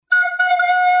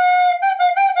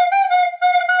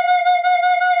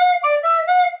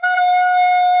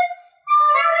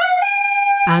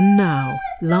And now,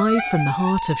 live from the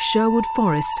heart of Sherwood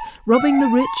Forest, robbing the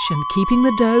rich and keeping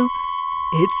the dough,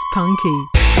 it's Punky.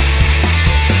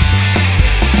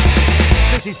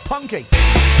 This is Punky.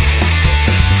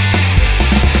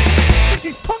 This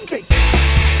is Punky.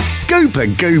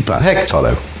 Gooper. Heck,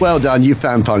 Tolo. Well done, you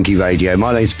found Punky Radio.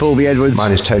 My name's Paul B. Edwards.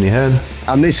 Mine is Tony Hearn.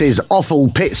 And this is Awful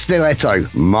Pit Stiletto,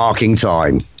 marking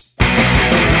time.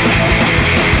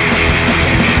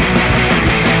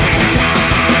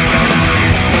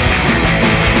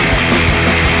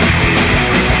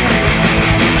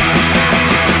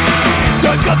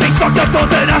 I've got things fucked up,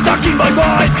 thoughts and are stuck in my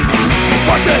mind.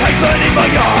 Watch the hate burn in my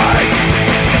eyes.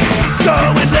 So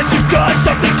unless you've got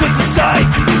something good to say,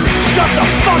 shut the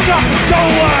fuck up and go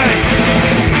away.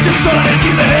 Just trying to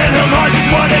keep my head held high, just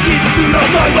wanna keep it screwed on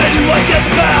tight. Where do I get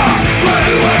the power? Where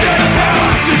do I get the power?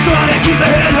 Just trying to keep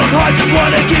my head held high, just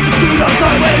wanna keep it screwed on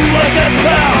tight. Where do I get the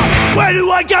power? Where do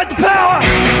I get the power?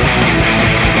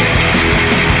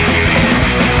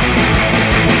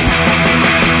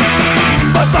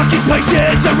 My fucking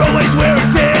patience are always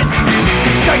wearing thin,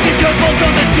 taking good balls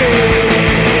on the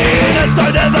chin. And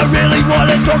I never really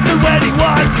wanna talk to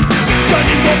anyone. Don't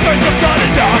need more friends, I've got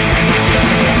enough.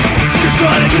 Just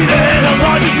trying to keep the head held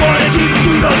high, just wanna keep it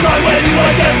screwed on tight. Where do I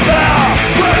get the power?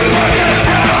 Where do I get the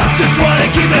power? Just wanna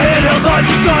keep the head held high,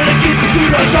 just trying to keep it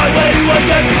screwed on tight. Where do I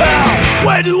get the power?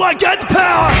 Where do I get the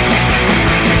power?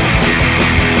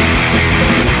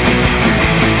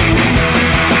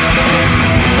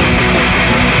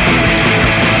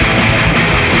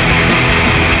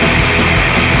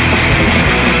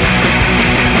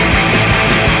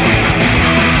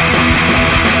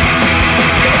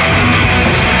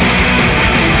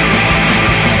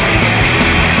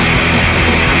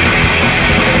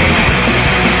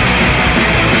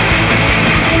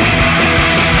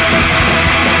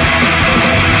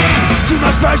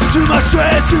 Too much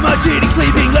stress, too much eating,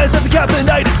 sleeping less, every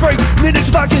caffeinated freak. Minutes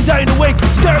fucking day in a week,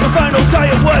 stare at my phone all day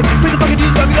at work. Read the fucking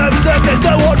news about me going berserk, there's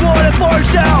no hot water for a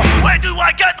shower. Where do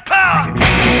I get the power?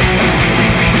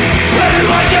 Where do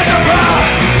I get the power?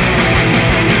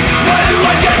 Where do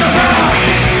I get the power?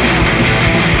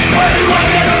 Where do I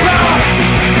get the power?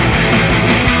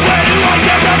 Where do I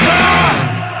get the power?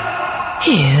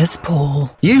 Here's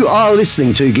Paul. You are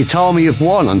listening to Guitar Me of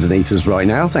One underneath us right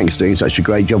now. Thanks for doing such a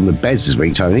great job on the beds this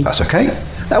week, Tony. That's okay.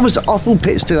 That was Awful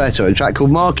Pit Stiletto, a track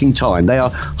called Marking Time. They are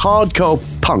hardcore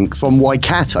punk from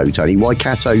Waikato, Tony.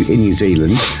 Waikato in New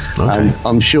Zealand. Okay. And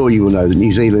I'm sure you will know that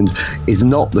New Zealand is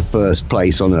not the first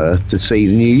place on earth to see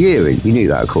the new year in. You knew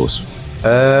that, of course.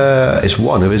 It's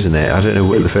one of, isn't it? I don't know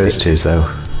what the first is, though.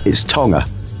 It's Tonga.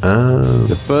 Oh.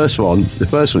 The first one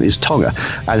is Tonga.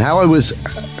 And how I was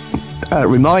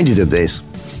reminded of this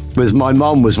was my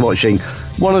mum was watching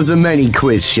one of the many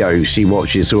quiz shows she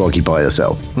watches to occupy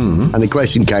herself. Mm-hmm. And the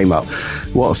question came up,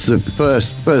 what's the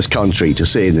first country to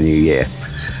see in the new year?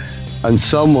 And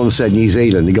someone said New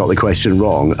Zealand and got the question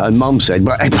wrong, and mum said,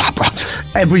 well,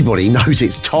 everybody knows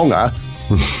it's Tonga.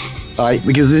 Right?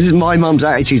 Because this is my mum's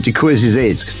attitude to quizzes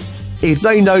is, if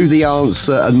they know the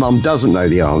answer and mum doesn't know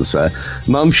the answer,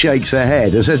 mum shakes her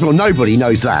head and says, well, nobody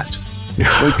knows that.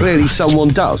 Well, clearly someone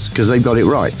does, because they've got it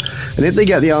right. And if they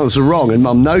get the answer wrong and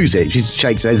mum knows it, she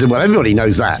shakes her head and says, well, everybody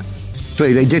knows that.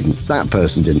 Clearly they didn't. That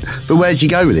person didn't. But where'd you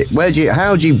go with it?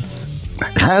 How do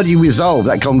you resolve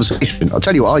that conversation? I'll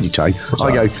tell you what I do, Tony.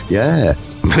 I go, yeah.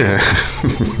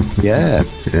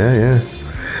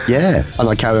 Yeah. And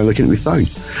I carry on looking at my phone.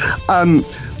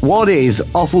 What is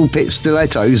Awful Pit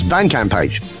Stiletto's Bandcamp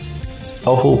page?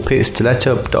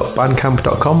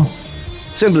 awfulpitstiletto.bandcamp.com.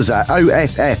 Simple as that.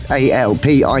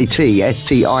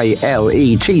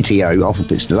 OFFALPITSTILETTO,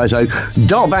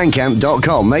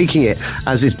 awfulpitstiletto.bandcamp.com, making it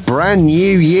as this brand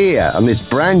new year and this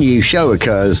brand new show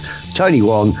occurs. Tony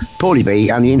 1, Paulie B,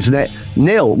 and the internet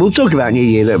nil. We'll talk about New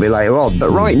Year a little bit later on, but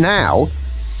right now,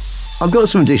 I've got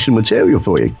some additional material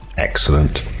for you.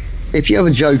 Excellent. If you have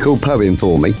a joke or poem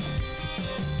for me,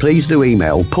 please do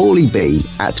email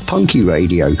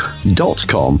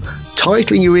paulieb@punkyradio.com,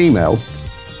 titling your email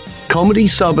Comedy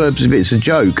Suburbs if it's a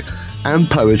joke, and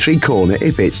Poetry Corner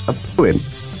if it's a poem.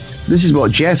 This is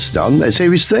what Jeff's done. Let's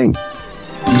hear his thing.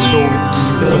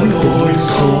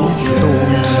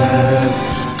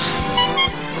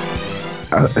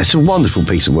 It's a wonderful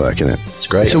piece of work, isn't it? It's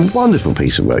great. It's a wonderful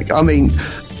piece of work. I mean,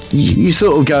 you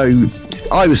sort of go,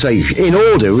 I would say, in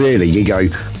order, really. You go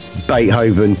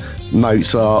Beethoven,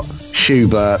 Mozart,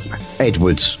 Schubert,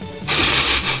 Edwards.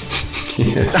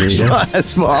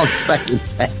 That's what I'm saying.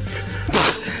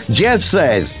 Jeff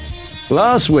says,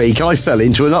 last week I fell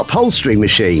into an upholstery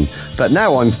machine, but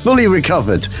now I'm fully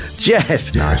recovered.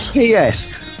 Jeff, nice. P.S.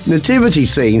 nativity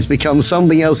scenes become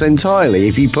something else entirely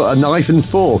if you put a knife and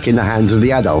fork in the hands of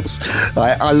the adults.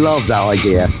 I love that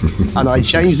idea. And I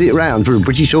changed it around for a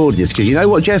British audience because you know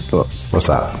what Jeff put? What's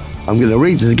that? I'm going to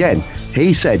read this again.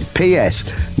 He said,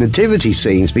 P.S. nativity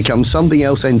scenes become something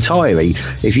else entirely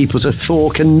if you put a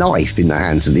fork and knife in the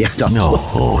hands of the adults.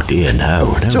 Oh dear,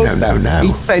 no. No.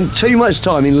 He spent too much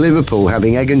time in Liverpool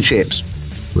having egg and chips.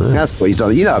 Well. That's what he's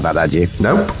done. You know about that, do you?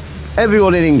 Nope.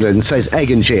 Everyone in England says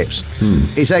egg and chips.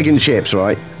 It's egg and chips,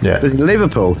 right? Yeah. But in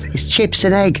Liverpool, it's chips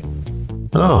and egg.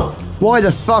 Oh, Why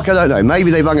the fuck? I don't know.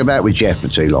 Maybe they've hung about with Jeff for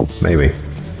too long. maybe.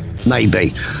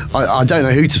 Maybe. I don't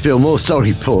know who to feel more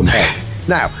sorry for now.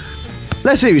 Now,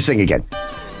 let's hear you sing again.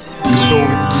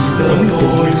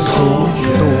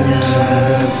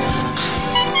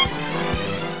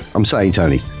 I'm saying,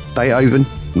 Tony, Beethoven,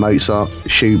 Mozart,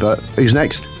 Schubert. Who's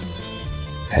next?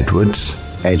 Edwards,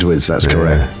 That's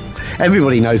correct.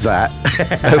 Everybody knows that.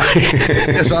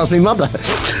 Just ask me mother.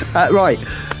 Right.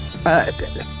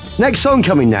 Next song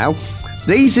coming now.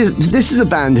 This is a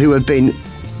band who have been,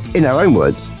 in their own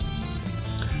words,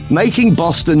 making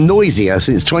Boston noisier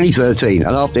since 2013.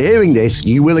 And after hearing this,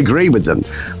 you will agree with them.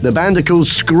 The band are called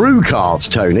Screw Carts,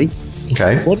 Tony.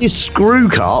 Okay. What is Screw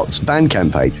Carts'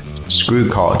 Bandcamp page?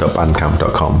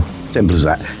 Screwcart.bandcamp.com. Simple as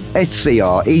that.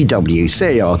 SCREWCART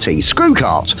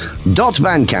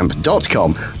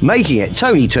screwcart.bandcamp.com, making it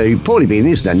Tony 2, Paulie B, and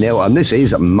this is Nil, and this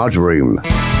is Mudroom.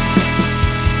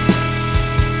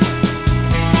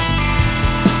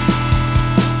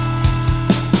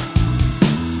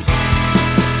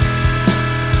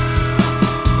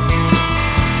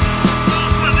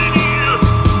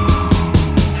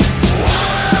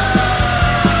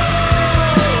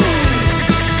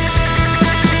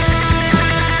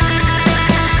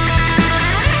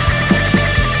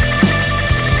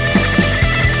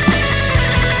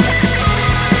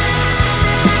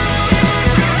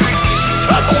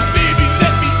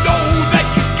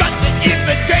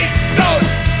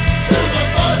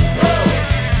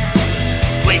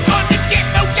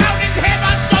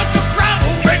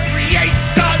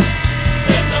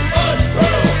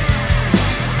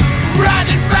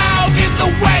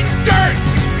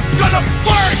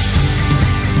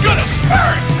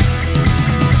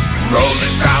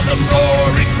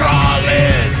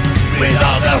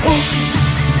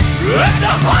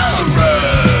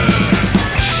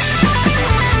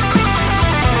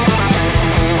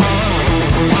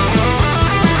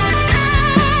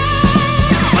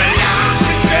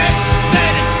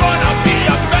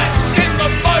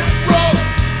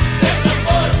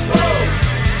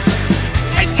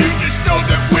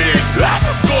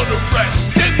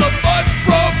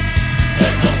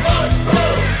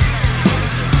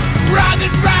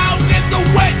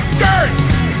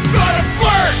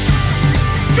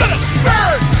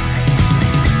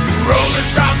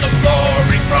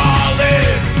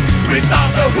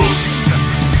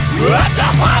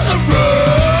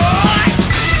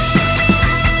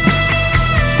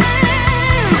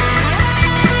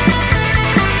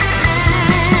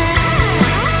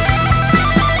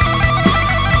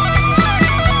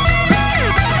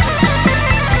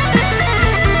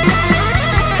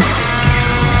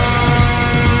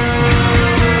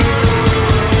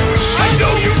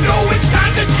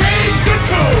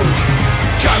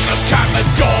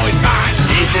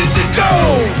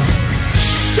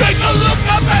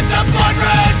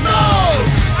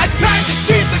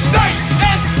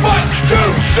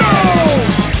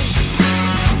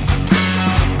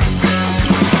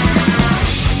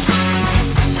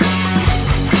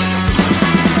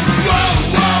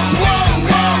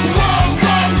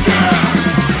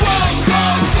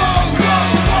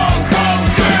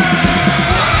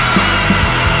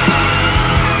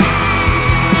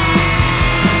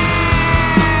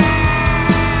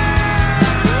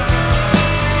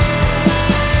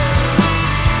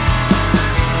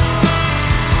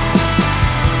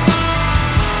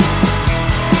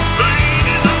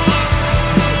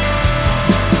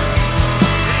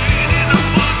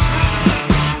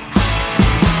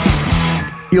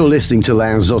 You're listening to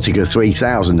Lounge Zotica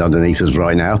 3000 underneath us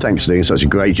right now. Thanks for doing such a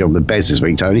great job with Bez this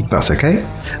week, Tony. That's okay.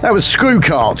 That was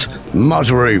Screwcart,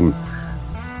 Mudroom.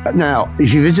 Now,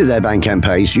 if you visit their Bandcamp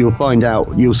page,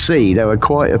 you'll see there are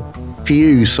quite a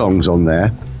few songs on there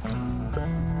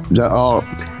that are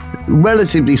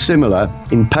relatively similar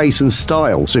in pace and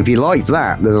style. So if you like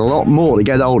that, there's a lot more to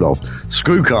get hold of.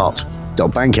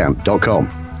 Screwcart.bandcamp.com.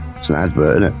 It's an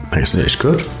advert, isn't it? It's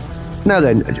good. Now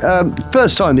then,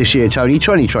 first time this year, Tony,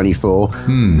 2024.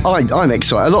 I'm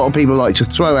excited. A lot of people like to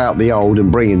throw out the old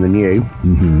and bring in the new.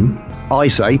 I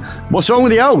say, what's wrong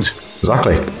with the old?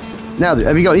 Exactly. Now,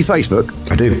 have you got any Facebook?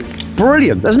 I do.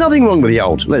 Brilliant. There's nothing wrong with the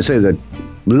old. Let's say the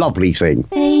lovely thing.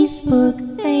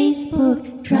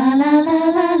 Facebook, tra la la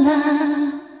la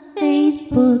la.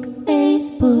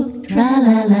 Facebook, tra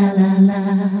la la la la.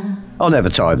 I'll never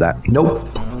type that. Nope.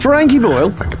 Frankie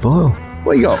Boyle, Frankie Boyle.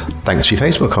 what you got? Thanks for your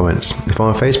Facebook comments. If I'm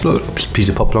on Facebook, please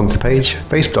do pop along to the page,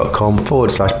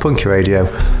 facebook.com/Punky Radio.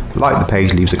 Like the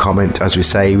page, leaves a comment. As we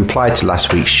say, reply to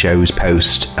last week's show's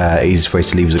post. Easiest way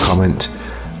to leave us a comment.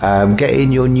 Get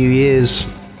in your New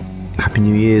Year's. Happy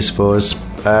New Year's for us.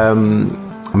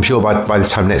 I'm sure by the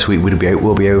time next week we'll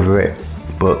be over it.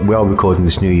 But we are recording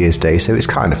this New Year's Day, so it's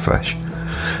kind of fresh.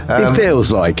 It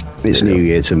feels like it's New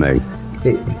Year to me.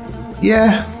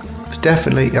 Yeah, it's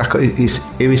definitely. It's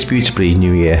indisputably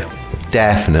New Year.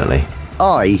 Definitely.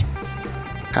 I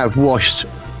have washed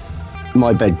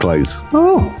my bedclothes.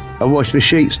 Oh. I washed the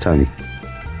sheets, Tony.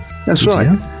 That's right.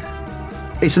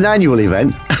 Yeah. It's an annual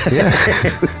event. Yeah.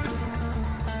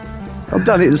 I've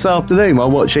done it this afternoon while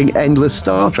watching endless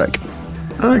Star Trek.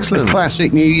 Oh, A excellent.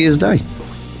 classic New Year's Day.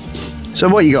 So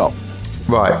what you got?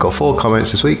 Right, got 4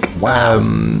 comments this week. Wow.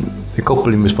 A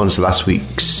couple in response to last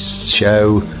week's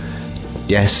show.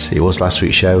 Yes, it was last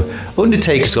week's show.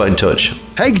 Undertaker's got in touch.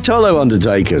 Peg Tollo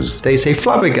Undertakers. They say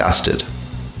flabbergasted.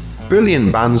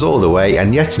 Brilliant bands all the way,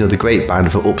 and yet another great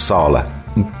band from Uppsala.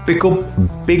 Big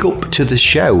up to the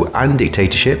show and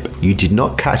Dictatorship. You did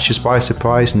not catch us by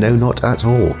surprise, no, not at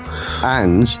all.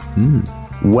 And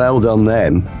well done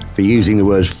them for using the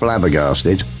word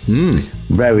flabbergasted.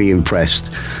 Very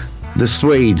impressed. The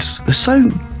Swedes, they're so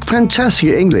fantastic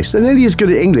at English. They're nearly as good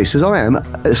at English as I am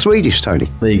at Swedish, Tony.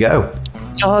 There you go.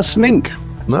 Smink.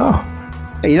 No.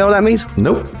 You know what that means?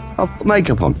 Nope. I'll put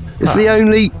makeup on. It's the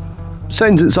only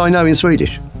sentence I know in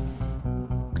Swedish.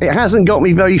 It hasn't got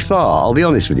me very far, I'll be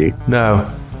honest with you. No.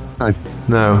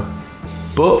 No.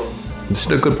 But it's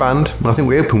still a good band. I think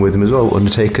we opened with them as well,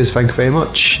 Undertakers. Thank you very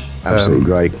much. Absolutely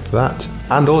great. For that.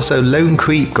 And also Lone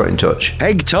Creep got in touch.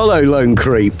 Peg Tollo, Lone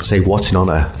Creep. Say what in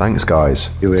honour. Thanks, guys.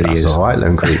 It really That's is. all right,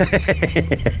 Lone Creep.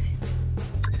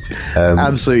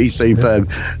 Absolutely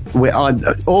superb.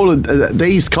 All of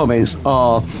these comments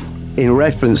are in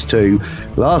reference to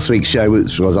last week's show,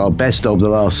 which was our best of the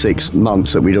last 6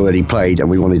 months that we'd already played and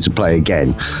we wanted to play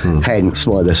again. Hence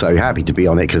why they're so happy to be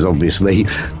on it, because obviously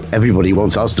everybody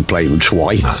wants us to play them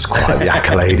twice. That's quite the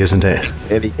accolade, isn't it?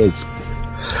 It is.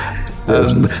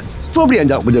 Probably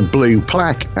end up with a blue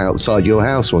plaque outside your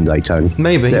house one day, Tony.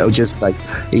 Maybe. It'll just say,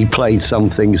 he played some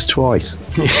things twice.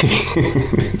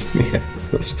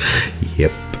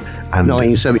 Yep. And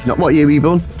 1970, what year were you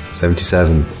born?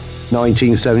 77.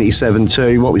 1977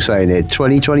 too. What are we saying here?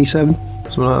 2027?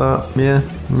 Something like that.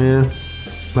 Yeah.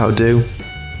 That would do.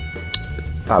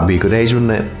 That would be a good age,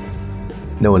 wouldn't it?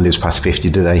 No one lives past 50,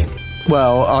 do they?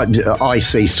 Well, I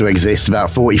ceased to exist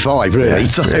about 45, really. Yeah,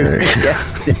 So yeah.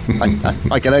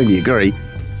 I can only agree.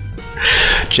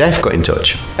 Jeff got in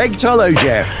touch. Peg Tollo,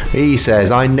 Jeff. He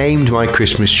says, I named my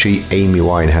Christmas tree Amy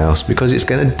Winehouse because it's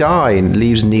going to die and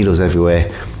leaves needles everywhere.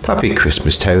 Happy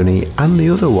Christmas, Tony. And the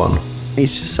other one.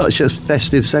 It's just such a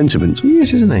festive sentiment.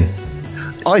 Yes, isn't he?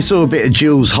 I saw a bit of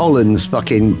Jules Holland's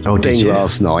fucking did thing you?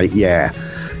 last night, yeah.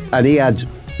 And he had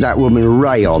that woman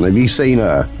Ray on. Have you seen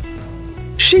her?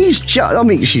 She's just, I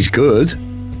mean, she's good.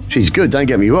 She's good, don't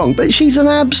get me wrong, but she's an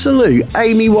absolute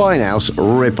Amy Winehouse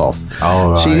rip-off.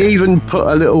 Oh, right. She even put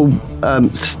a little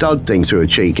stud thing through her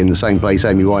cheek in the same place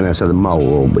Amy Winehouse had a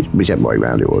mole, or whichever way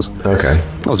round it was. Okay.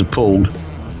 I was appalled.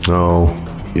 Oh,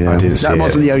 Yeah. I didn't see That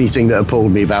wasn't it. the only thing that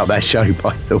appalled me about that show,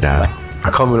 by the way. No.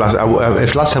 I can't remember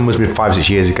if last time was 5-6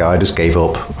 years ago, I just gave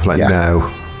up. Like,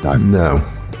 Yeah. no.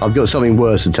 I've got something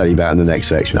worse to tell you about in the next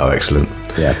section. Oh, excellent.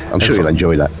 Yeah, I'm sure you'll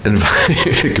enjoy that. And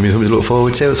give me something to look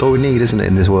forward to. That's all we need, isn't it,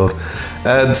 in this world?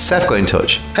 Seth got in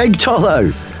touch. Peg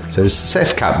Tollo. So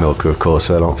Seth Cat Milker, of course,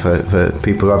 for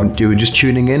people who are just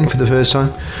tuning in for the first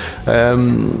time.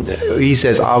 He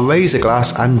says, I'll raise a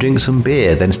glass and drink some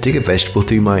beer, then stick a vegetable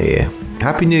through my ear.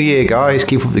 Happy New Year, guys.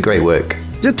 Keep up the great work.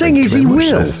 The thing is, he Very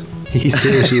much will. so. He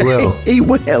seriously will. He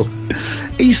will.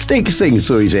 He sticks things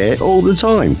through his ear all the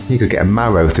time. You could get a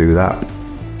marrow through that.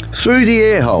 Through the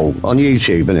ear hole on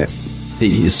YouTube, isn't it?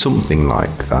 It is something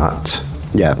like that.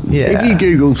 Yeah. Yeah. If you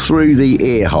Google through the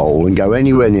ear hole and go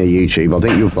anywhere near YouTube, I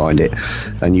think you'll find it.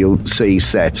 And you'll see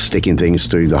Seth sticking things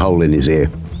through the hole in his ear.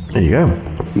 There you go.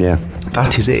 Yeah.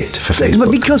 That is it for But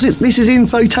Facebook. because this is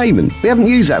infotainment, we haven't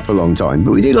used that for a long time,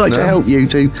 but we do like to No. help you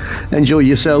to enjoy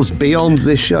yourselves beyond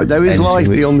this show. There is life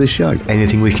beyond this show.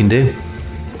 Anything we can do.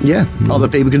 Yeah. Other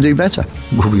people can do better.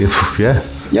 Yeah.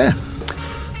 Yeah.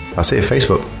 That's it,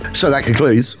 Facebook. So that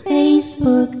concludes.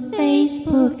 Facebook,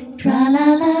 tra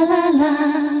la la la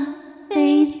la.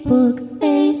 Facebook,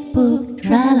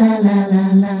 tra la la la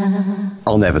la.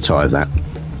 I'll never tire of that.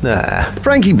 Nah.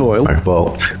 Frankie Boyle.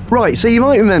 Well, Right, so you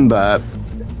might remember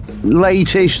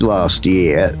late-ish last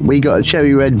year, we got a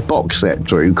Cherry Red box set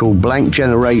through called Blank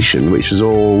Generation, which was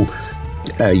all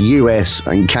US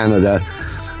and Canada,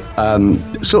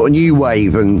 sort of new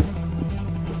wave and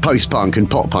post-punk and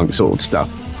pop-punk sort of stuff.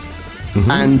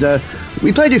 And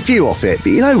we played a few off it, but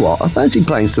you know what? I fancy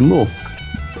playing some more.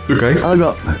 okay. I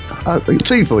got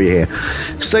two for you here.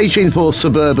 Stay tuned for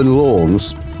Suburban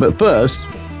Lawns, but first,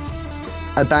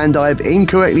 a band I've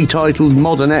incorrectly titled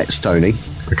Modernettes, Tony,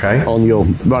 Okay. on your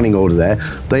running order there.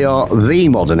 They are the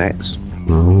Modernettes.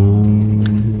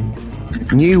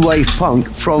 New wave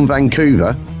punk from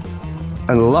Vancouver.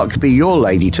 And luck be your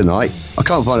lady tonight. I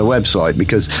can't find a website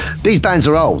because these bands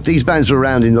are old. These bands were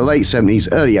around in the late 70s,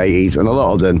 early 80s, and a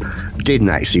lot of them didn't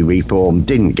actually reform,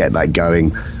 didn't get that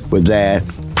going, were there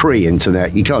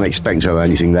pre-internet. You can't expect to have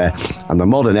anything there. And the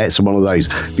Modernettes are one of those.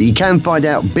 But you can find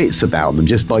out bits about them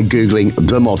just by Googling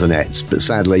the Modernettes. But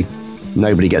sadly,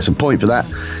 nobody gets a point for that.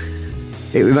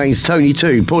 It remains Tony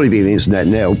 2, poorly being the internet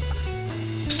nil.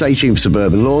 Stay tuned for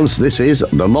Suburban Lawns. This is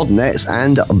the Modernettes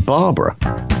and Barbara.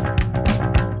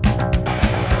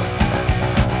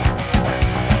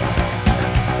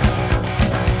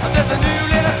 There's a new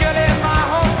little girl in my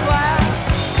home class.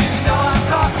 You know I'm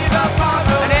talking about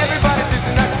Barbara. And everybody thinks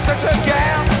that she's such a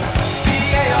gas.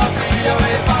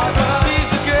 B-A-R-B-R-A, Barbara. She's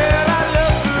the girl I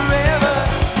love forever.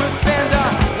 We'll spend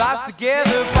our lives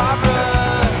together, Barbara.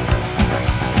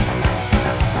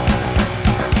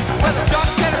 Well, the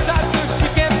jocks get aside so she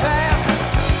can pass.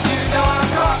 You know I'm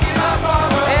talking about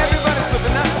Barbara. Everybody's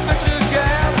flipping out for such a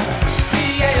gas.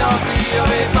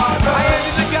 B-A-R-B-R-A, Barbara. I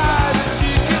envy the guy that she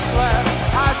gets last.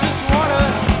 I just wanna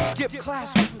skip class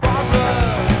with Barbara.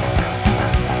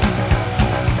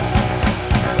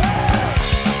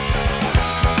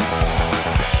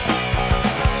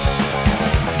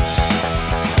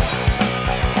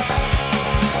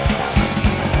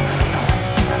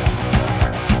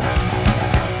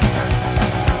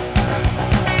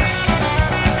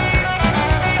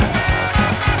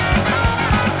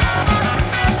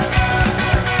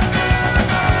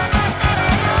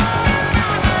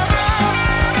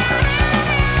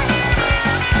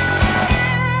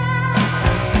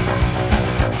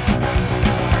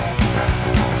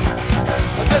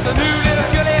 There's a new little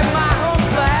girl in my home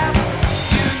class.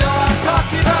 You know I'm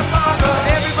talking about Barbara.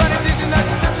 Everybody thinks that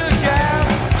she's such a gas.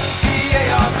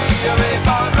 B-A-R-B-R-A,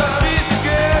 Barbara. She's the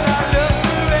girl I love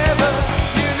forever.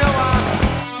 You know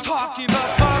I'm talking about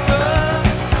Barbara.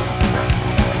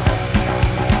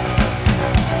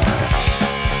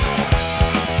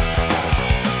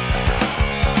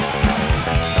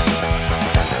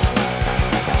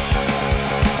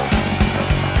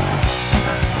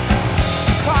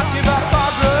 Talking about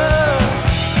Barbara.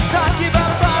 Talking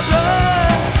about Barbara.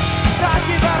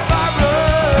 Talking about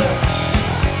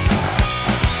Barbara.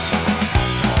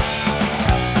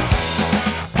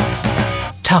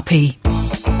 Tuppy.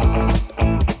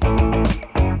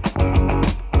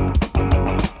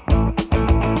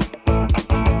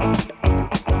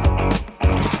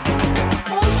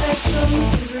 All action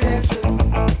is reaction,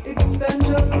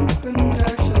 expansion,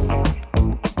 contraction,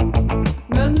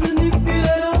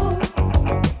 non-manipulator.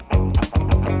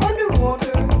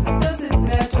 Underwater, does it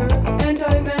matter?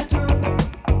 Antimatter,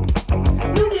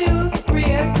 nuclear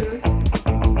reactor.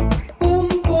 Boom,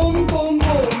 boom, boom,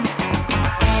 boom.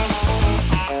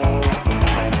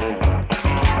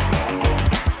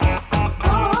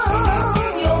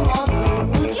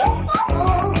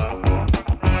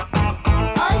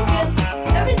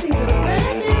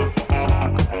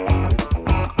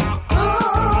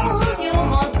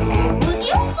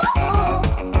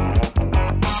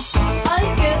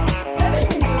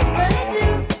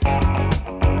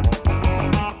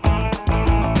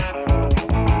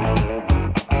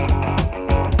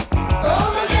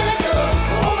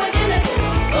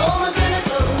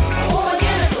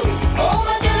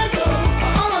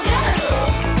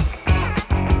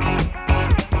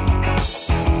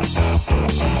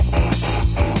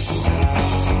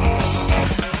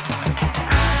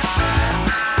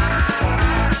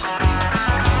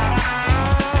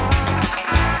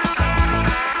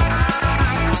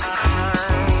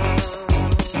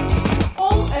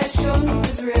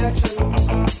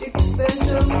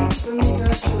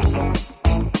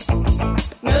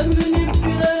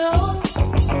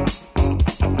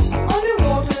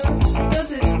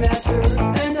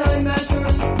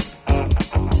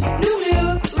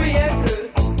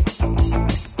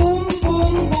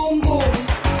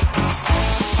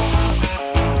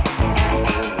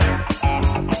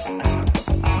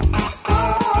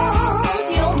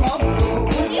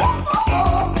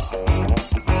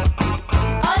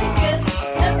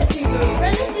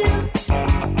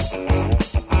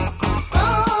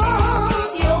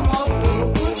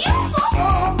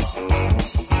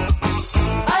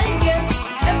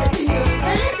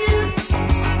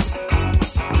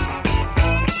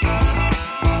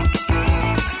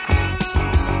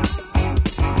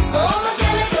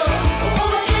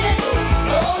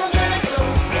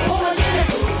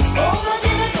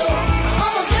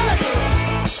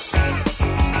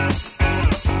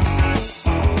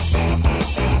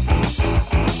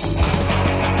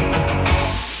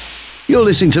 You're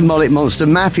listening to Mullet Monster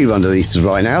Matthew underneath us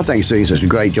right now. Thanks for doing such a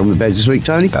great job with bed this week,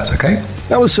 Tony. That's okay.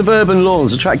 That was Suburban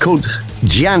Lawns, a track called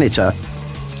Janitor.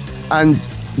 And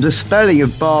the spelling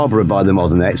of Barbara by the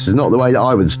Modernettes is not the way that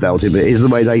I would spell it, but it is the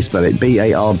way they spell it,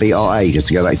 Barbra, just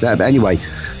to go back to that. But anyway,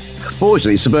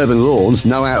 fortunately, Suburban Lawns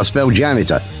know how to spell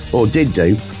janitor, or did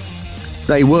do.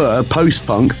 They were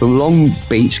post-punk from Long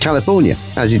Beach, California,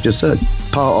 as you just heard.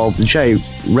 Part of the Cherry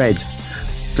Red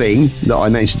thing that I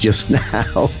mentioned just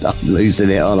now. I'm losing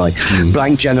it, aren't I?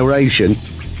 Blank Generation.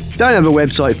 Don't have a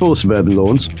website for Suburban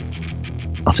Lawns.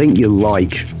 I think you'll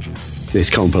like this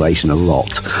compilation a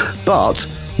lot. But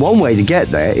one way to get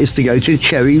there is to go to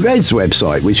Cherry Red's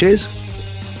website, which is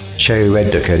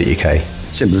cherryred.co.uk.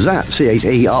 simple as that.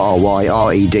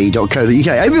 CHERRYRED.co.uk.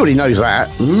 Everybody knows that.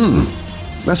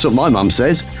 That's what my mum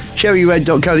says.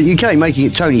 Cherryred.co.uk, making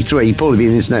it Tony 3, probably be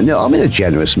the internet. No, I'm in a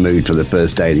generous mood for the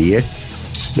first day of the year.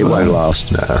 It won't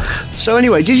last. No. So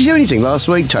anyway, did you do anything last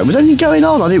week, Tony? Was anything going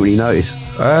on? I didn't really notice.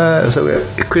 So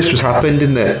Christmas happened,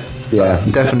 didn't it? Yeah.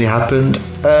 Definitely happened.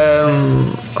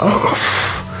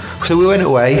 So we went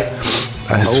away.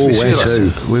 Where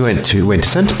to? We went to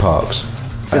Centre Parks.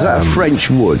 Is that a French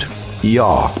wood?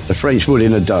 Yeah. A French wood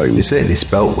in a dome? It's certainly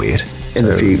spelt weird. In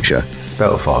the future.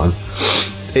 Spelt fine.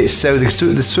 It's so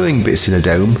the swimming bit's in a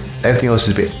dome. Everything else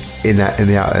is a bit in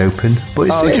the out and open. But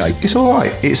it's all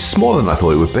right. It's smaller than I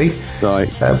thought it would be. Right.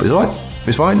 But it's all right.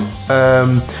 It's fine.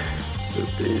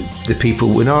 The people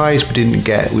were nice. We didn't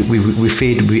get. We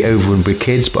feared we'd be overrun with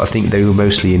kids, but I think they were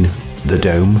mostly in the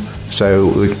dome, so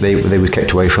they were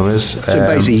kept away from us. So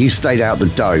basically, you stayed out the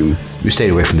dome. We stayed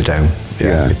away from the dome.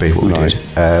 Yeah, what we did.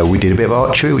 We did a bit of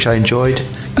archery, which I enjoyed.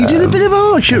 You did a bit of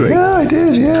archery? Yeah, I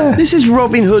did, yeah. This is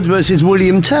Robin Hood versus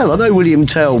William Tell. I know William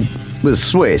Tell was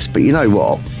Swiss, but you know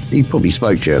what? He probably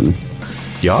spoke German.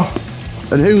 Yeah.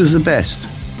 And who was the best?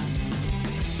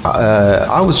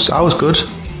 I was good,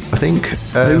 I think.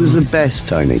 Who was the best,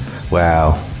 Tony?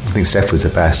 Well, I think Steph was the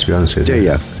best, to be honest with you. Do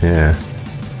you? Yeah.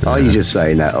 Are you just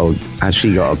saying that, or has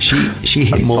she got a, she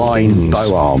hit more fine things.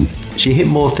 bow arm? She hit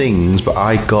more things, but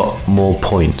I got more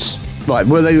points. Right,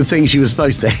 were they the things she was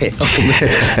supposed to hit?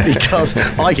 Because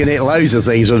I can hit loads of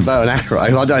things with a bow and arrow.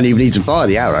 I don't even need to fire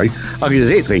the arrow. I can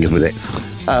just hit things with it.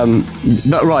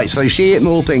 But right, so she hit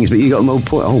more things, but you got more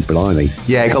points. Oh, blimey!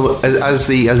 Yeah, as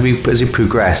we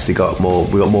progressed, we got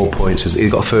more points as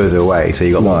it got further away. So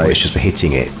you got more points just for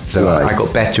hitting it. So I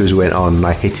got better as we went on, and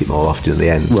I hit it more often at the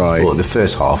end. Right. But the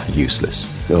first half, useless.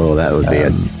 Oh, that would be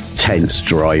a tense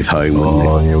drive home.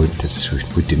 Wouldn't it? Yeah,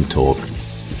 we didn't talk.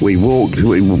 We walked.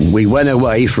 We went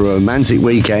away for a romantic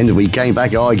weekend, and we came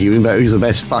back arguing about who's the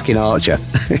best fucking archer.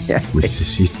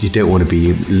 You don't want to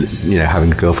be,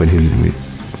 having a girlfriend who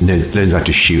learns how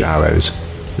to shoot arrows.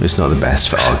 It's not the best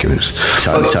for arguments.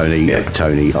 Tony, I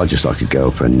just like a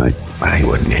girlfriend, mate. I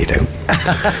wouldn't. You don't.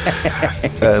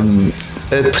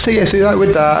 So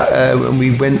with that, and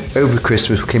we went over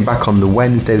Christmas. We came back on the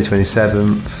Wednesday, the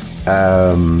 27th.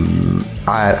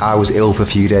 I was ill for a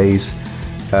few days.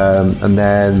 And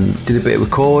then did a bit of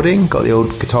recording, got the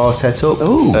old guitar set up,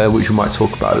 which we might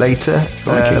talk about later.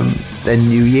 Then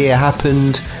New Year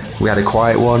happened, we had a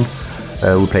quiet one,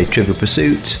 we played Trivial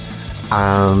Pursuit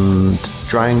and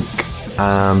drank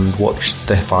and watched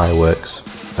the fireworks.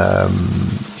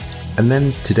 And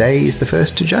then today is the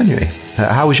 1st of January.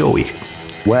 How was your week?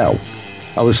 Well,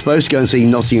 I was supposed to go and see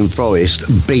Nottingham Forest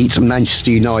beat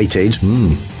Manchester United.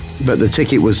 But the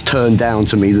ticket was turned down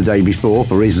to me the day before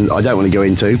for reasons I don't want to go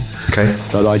into. Okay.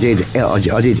 But I did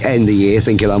end the year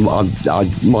thinking I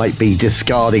might be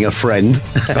discarding a friend.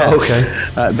 Oh, okay.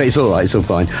 But it's all right. It's all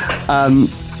fine.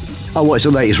 I watched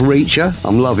the latest Reacher.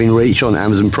 I'm loving Reach on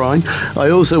Amazon Prime. I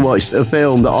also watched a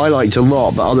film that I liked a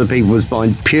lot, but other people would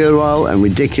find puerile and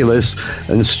ridiculous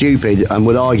and stupid and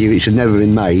would argue it should never have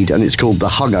been made. And it's called The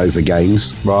Hungover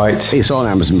Games. Right. It's on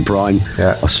Amazon Prime.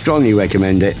 Yeah. I strongly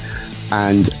recommend it.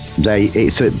 And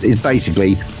it's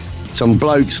basically some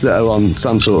blokes that are on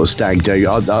some sort of stag do.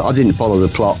 I didn't follow the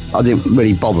plot. I didn't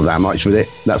really bother that much with it.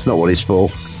 That's not what it's for.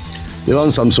 They're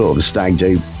on some sort of a stag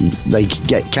do. They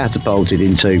get catapulted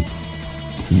into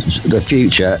the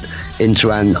future,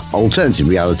 into an alternative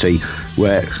reality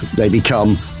where they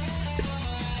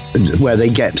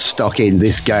get stuck in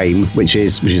this game, which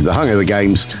is the Hunger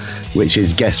Games, which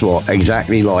is, guess what,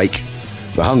 exactly like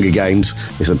the Hunger Games.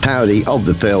 It's a parody of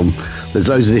the film. There's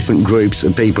loads of different groups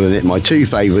and people in it. My two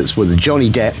favourites were the Johnny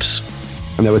Depps,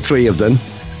 and there were three of them.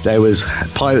 There was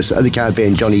Pirates of the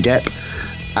Caribbean Johnny Depp,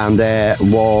 and there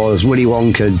was Willy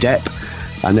Wonka Depp,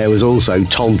 and there was also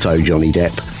Tonto Johnny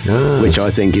Depp. which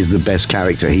I think is the best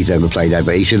character he's ever played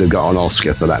ever. He should have got an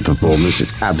Oscar for that performance.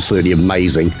 It's absolutely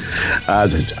amazing.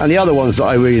 And the other ones that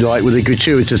I really like were the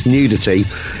gratuitous nudity,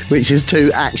 which is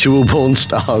 2 actual porn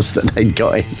stars that they'd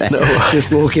got in there,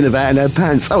 just walking about in their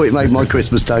pants. Oh, it made my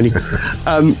Christmas, Tony.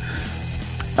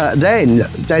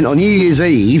 Then on New Year's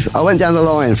Eve, I went down the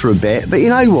line for a bit, but you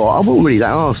know what? I wasn't really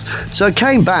that arsed. So I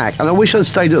came back, and I wish I'd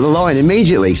stayed at the line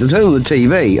immediately. So I turned on the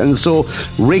TV and saw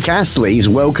Rick Astley's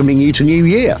Welcoming You to New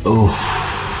Year.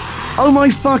 Oh my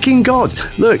fucking God.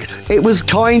 Look, it was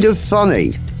kind of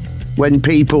funny when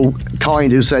people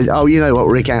kind of said, oh, you know what,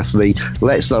 Rick Astley,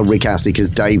 let's love Rick Astley because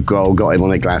Dave Grohl got him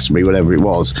on a Glastonbury, whatever it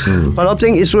was. But I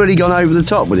think it's really gone over the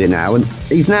top with it now, and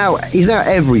he's now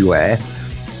everywhere,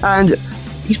 and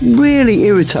he's really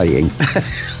irritating.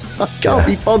 I can't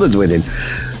be bothered with him.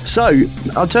 So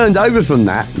I turned over from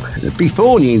that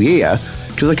before New Year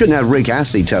because I couldn't have Rick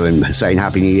Astley saying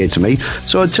Happy New Year to me.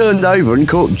 So I turned over and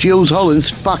caught Jules Holland's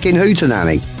fucking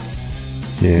hootenanny.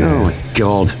 Yeah. Oh my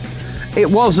God. It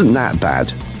wasn't that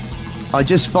bad. I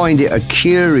just find it a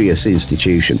curious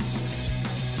institution.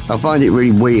 I find it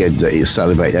really weird that it's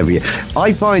celebrated every year.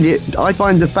 I find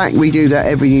the fact we do that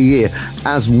every New Year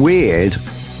as weird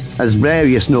as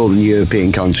various Northern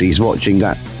European countries watching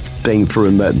that thing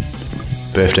from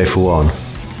Birthday for One.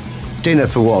 Dinner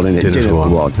for One, isn't it? Dinner for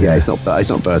one. Yeah, it's not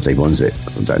birthday one, is it?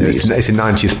 I don't It's a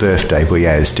 90th birthday, but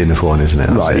yeah, it's Dinner for One, isn't it?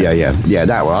 That's right, it. yeah,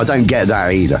 that one. I don't get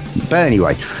that either. But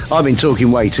anyway, I've been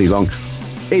talking way too long.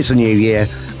 It's a new year.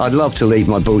 I'd love to leave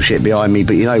my bullshit behind me,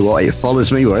 but you know what? It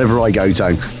follows me wherever I go,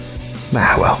 Tone.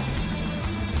 Well,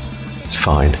 it's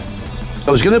fine.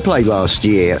 I was going to play last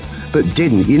year, but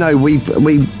didn't. You know,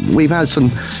 we've had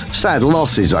some sad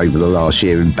losses over the last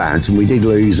year in bands, and we did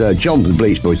lose John from the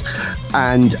Bleach Boys,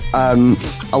 and I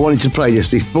wanted to play this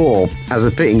before as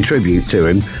a fitting tribute to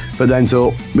him, but then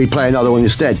thought we'd play another one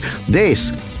instead.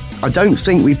 This, I don't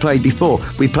think we played before.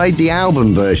 We played the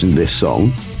album version of this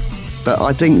song, but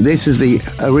I think this is the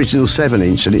original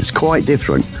 7-inch, and it's quite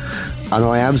different, and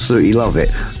I absolutely love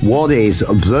it. What is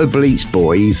the Bleach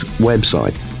Boys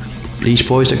website?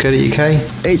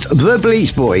 Bleachboys.co.uk? It's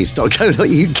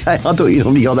thebleachboys.co.uk. I thought you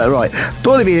normally got that right.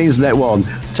 Probably be the internet one.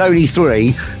 Tony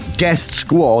 3, Death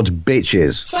Squad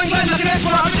Bitches.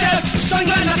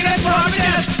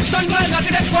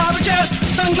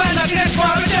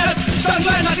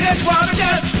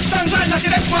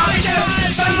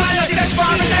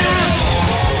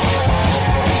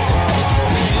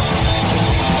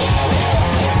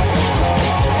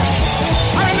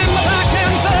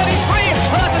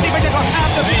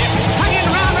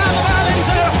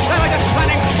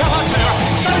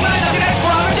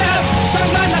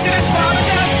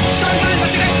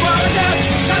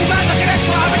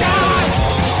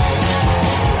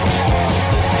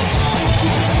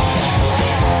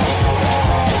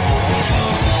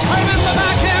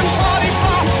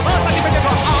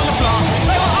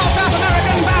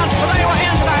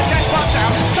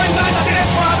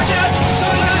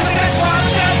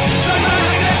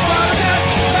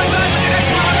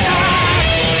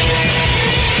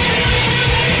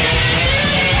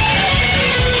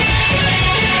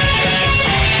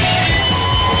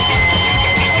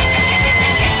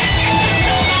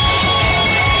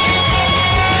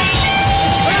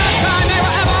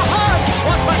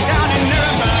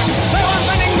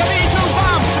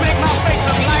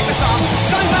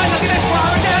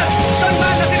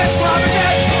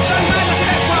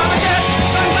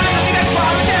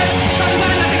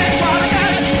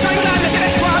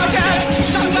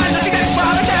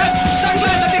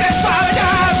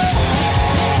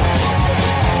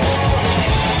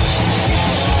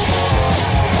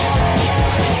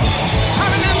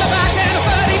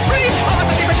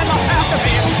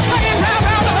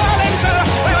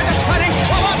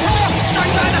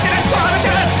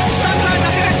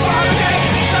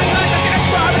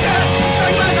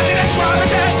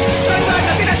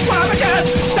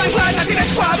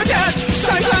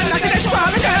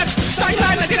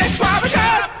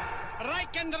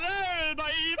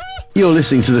 You're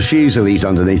listening to the Fusilies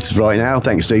underneath us right now.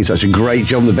 Thanks for doing such a great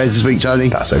job on the beds this week, Tony.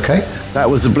 That's okay. That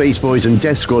was the Bleach Boys and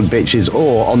Death Squad Bitches,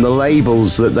 or on the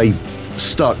labels that they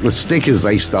stuck, the stickers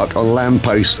they stuck on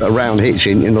lampposts around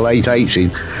Hitchin in the late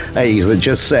 80s that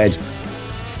just said,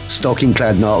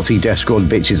 stocking-clad Nazi Death Squad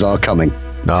Bitches are coming.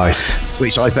 Nice.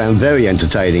 Which I found very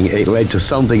entertaining. It led to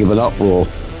something of an uproar,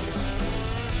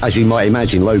 as you might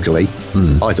imagine, locally.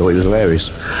 I thought it was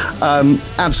hilarious.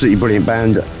 Absolutely brilliant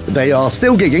band. They are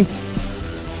still gigging.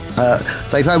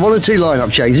 They've had 1 or 2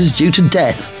 lineup changes due to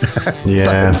death.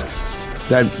 Yeah.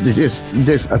 They're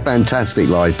just a fantastic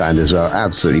live band as well.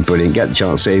 Absolutely brilliant. Get the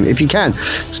chance to see them if you can.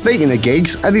 Speaking of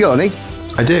gigs, have you got any?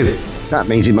 I do. That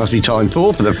means it must be time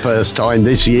for the first time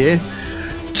this year,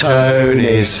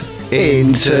 Tony's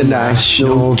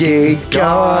International Gig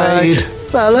Guide.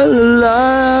 La la la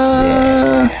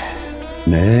la.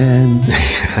 Man.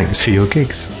 Thanks for your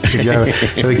gigs. If you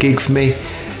have a gig for me,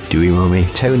 do email me,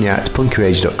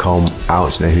 tony@punkyradio.com. I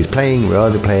want to know who's playing, where are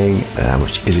they playing, how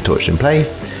much is it touch and play.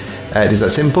 It is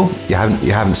that simple. You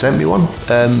haven't sent me one,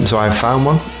 so I've found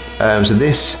one. So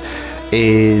this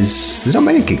is... There's not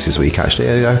many gigs this week, actually.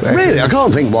 Really? I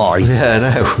can't think why. Yeah, I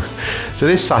know. So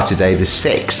this Saturday, the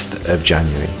 6th of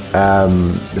January,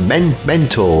 the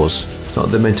Mentors... It's not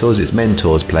the Mentors, it's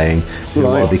Mentors playing, who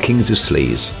are the Kings of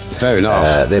Sleaze. Fair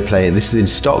enough. They're playing, this is in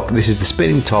stock, this is the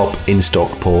Spinning Top in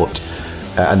Stockport,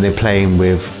 and they're playing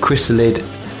with Chrysalid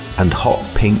and Hot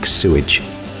Pink Sewage.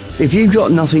 If you've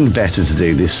got nothing better to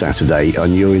do this Saturday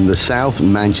and you're in the South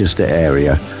Manchester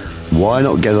area, why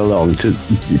not get along to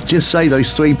just say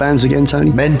those three bands again,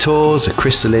 Tony? Mentors,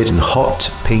 Chrysalid and Hot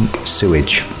Pink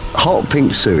Sewage. Hot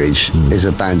Pink Sewage is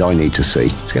a band I need to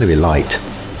see. It's going to be light.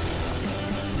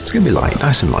 It's going to be light,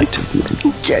 nice and light.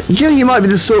 You might be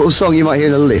the sort of song you might hear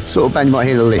in a lift, sort of band you might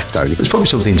hear in a lift, Tony. It's probably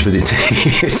something to the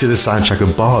soundtrack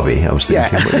of Barbie, I was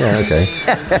thinking. Yeah. But yeah, okay.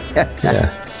 Yeah.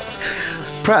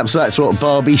 Perhaps that's what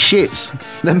Barbie shits.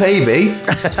 Then maybe.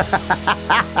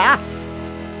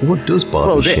 What does Barbie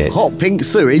What was it? shit? Hot Pink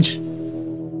Sewage?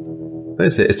 What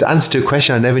is it? It's the answer to a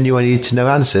question I never knew I needed to know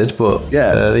answered, but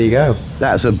Yeah. there you go.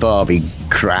 That's a Barbie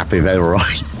crap, if ever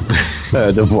I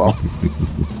heard of one.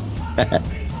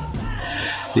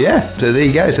 Yeah, so there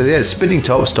you go. So yeah, Spinning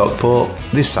Top Stockport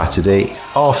this Saturday,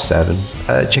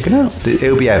 7:30. Check it out.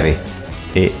 It'll be heavy.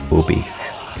 It will be.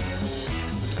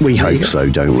 We hope so,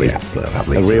 don't we? Yeah,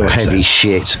 a real heavy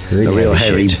shit. A real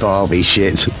heavy shit. Barbie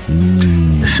shit.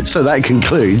 So that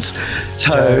concludes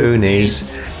Tony's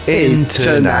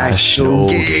International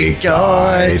Gig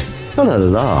Guide. La la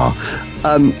la.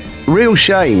 Real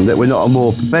shame that we're not a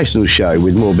more professional show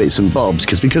with more bits and bobs,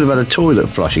 because we could have had a toilet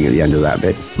flushing at the end of that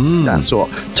bit. That's what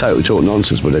Total Talk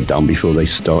Nonsense would have done before they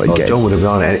started Oh, getting... John would have been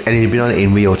on it, and he'd been on it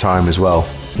in real time as well.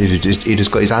 He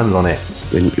just got his hands on it.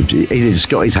 He just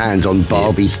got his hands on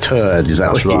Barbie's turd, is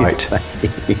that That's what right.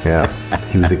 saying? Yeah,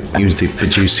 he was the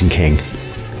producing king.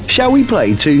 Shall we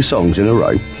play 2 songs in a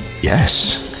row?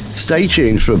 Yes. Stay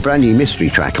tuned for a brand new mystery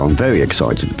track I'm very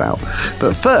excited about.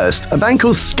 But first, a band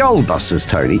called Skullbusters,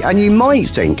 Tony, and you might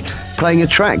think playing a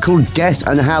track called Death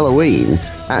and Halloween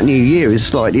at New Year is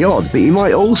slightly odd, but you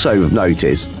might also have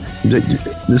noticed that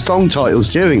the song titles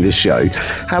during this show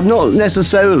have not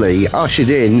necessarily ushered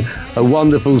in a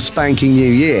wonderful spanking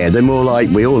new year. They're more like,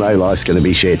 we all know life's going to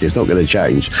be shit, it's not going to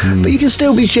change. But you can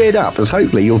still be cheered up, as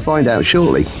hopefully you'll find out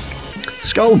shortly.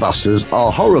 Skullbusters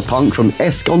are horror punk from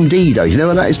Escondido. You know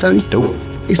where that is, Tony? Nope.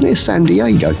 It's near San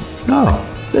Diego.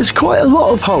 Oh. There's quite a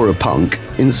lot of horror punk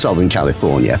in Southern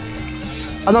California.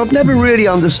 And I've never really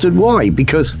understood why,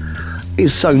 because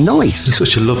it's so nice. It's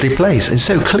such a lovely place and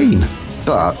so clean.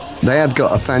 But they have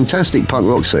got a fantastic punk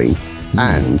rock scene,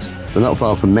 and they're not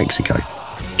far from Mexico.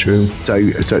 True. So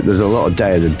there's a lot of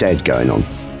Day of the Dead going on.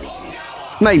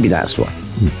 Maybe that's why.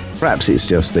 Perhaps it's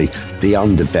just the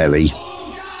underbelly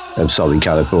of Southern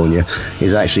California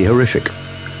is actually horrific.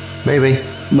 Maybe.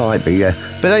 Might be, yeah.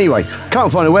 But anyway,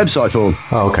 can't find a website for them.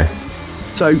 Oh, okay.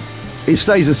 So it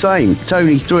stays the same.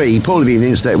 Tony 3, Paulie being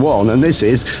Internet 1, and this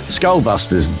is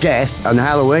Skullbusters, Death and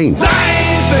Halloween. Life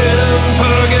in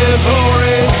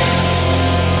purgatory.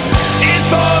 It's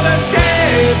for the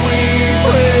dead we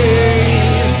pray.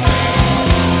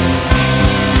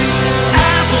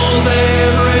 Apples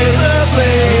and razor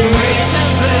blades.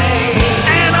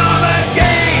 And all the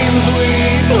games we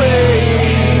play.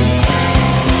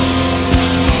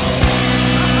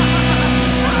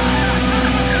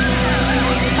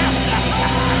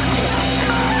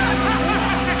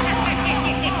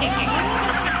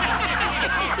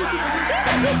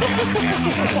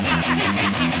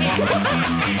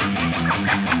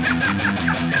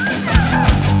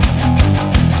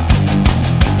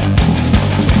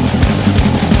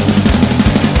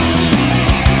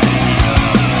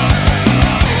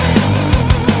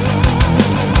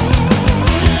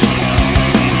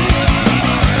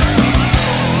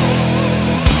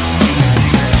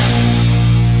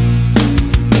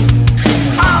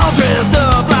 All dressed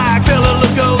up like Bela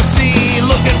Lugosi,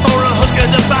 looking for a hooker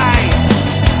to bite.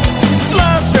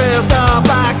 Sluts dressed up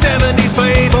like 70s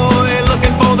Playboy,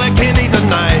 looking for that candy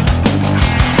tonight.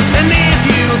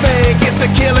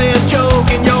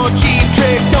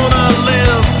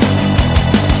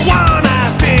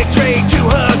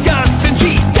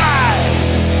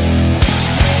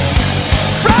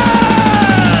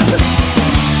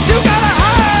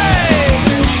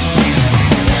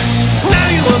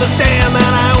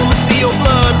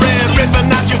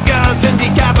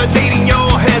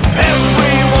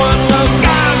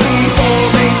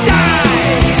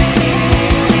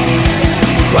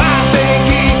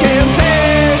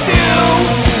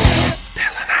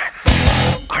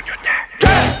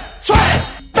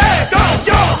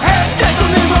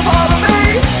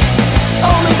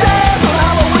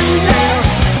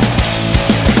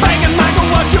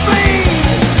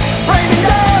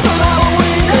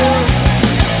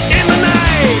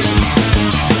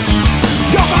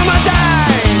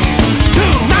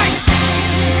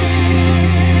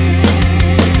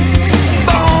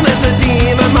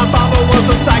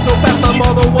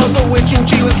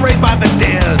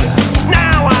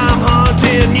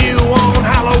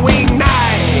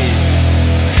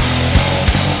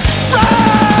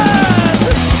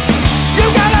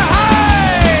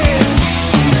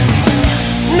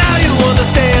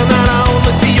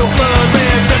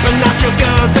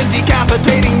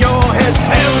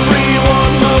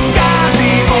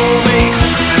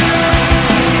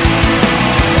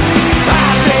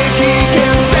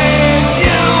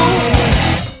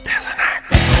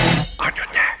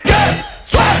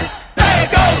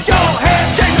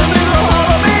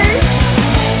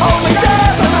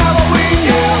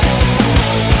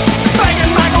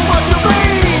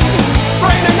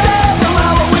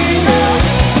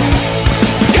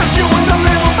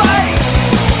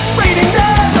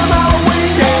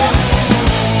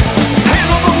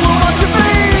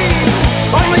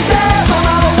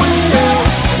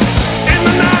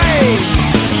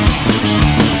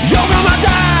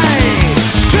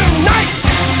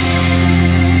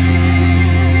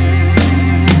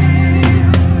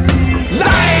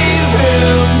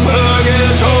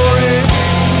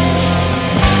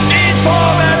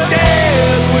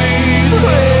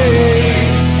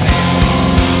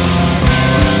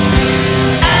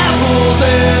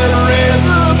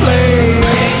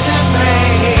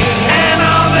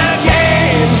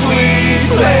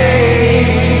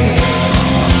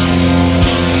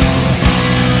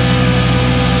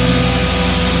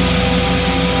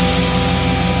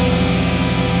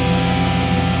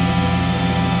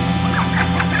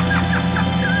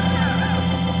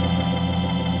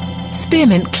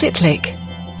 Spearmint Clitlick.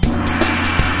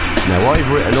 Now,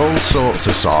 I've written all sorts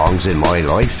of songs in my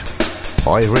life.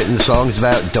 I've written songs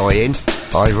about dying.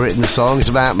 I've written songs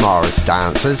about Morris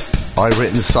dancers. I've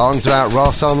written songs about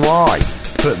Ross on Wye.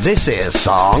 But this here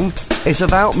song is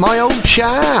about my old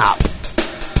chap.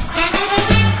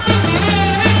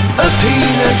 A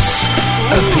penis,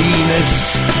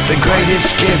 the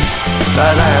greatest gift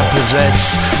that I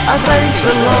possess. I thank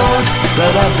the Lord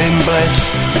that I've been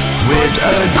blessed with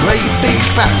a great big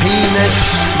fat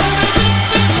penis.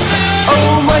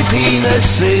 Oh, my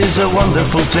penis is a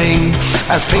wonderful thing.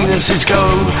 As penises go,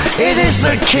 it is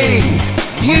the king.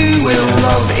 You will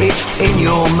love it in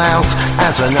your mouth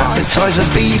as an appetizer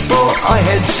before I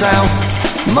head south.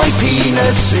 My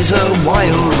penis is a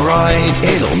wild ride.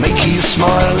 It'll make you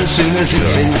smile as soon as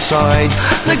it's inside.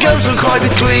 The girls will cry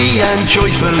with glee and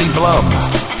joyfully blub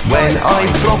when I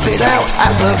flop it out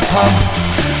at the pub.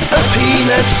 A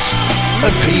penis,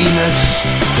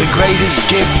 the greatest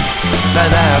gift that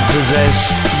I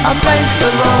possess. I thank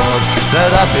the Lord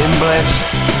that I've been blessed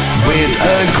with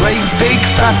a great big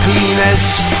fat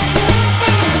penis.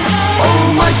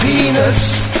 Oh, my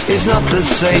penis is not the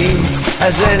same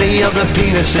as any other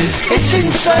penises. It's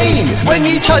insane. When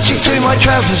you touch it through my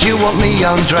trousers, you want me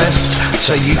undressed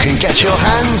so you can get your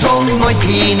hands on my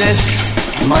penis.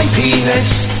 My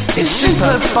penis is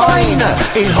super fine.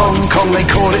 In Hong Kong they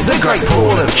call it the Great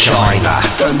Wall of China.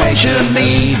 Don't measure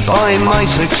me by my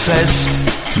success.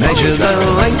 Measure the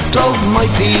length of my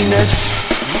penis.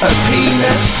 A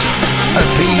penis, a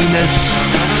penis,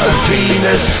 a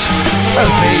penis, a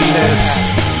penis,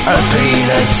 a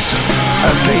penis,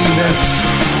 a penis.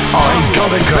 I've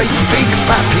got a great big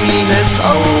fat penis.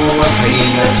 Oh, a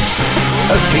penis,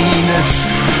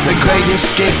 the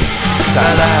greatest gift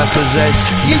that I possess.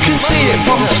 You can see it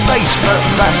from space, but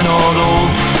that's not all.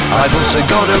 I've also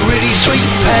got a really sweet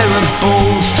pair of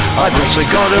balls. I've also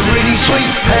got a really sweet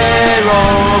pair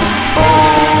of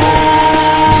balls.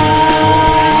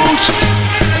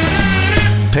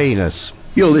 Penis.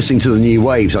 You're listening to the new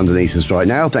waves underneath us right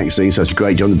now. Thanks for doing such a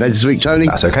great job on the bed this week, Tony.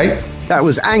 That's okay. That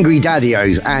was Angry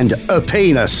Daddy-O's and A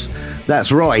Penis.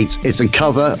 That's right, it's a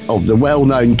cover of the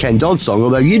well-known Ken Dodd song,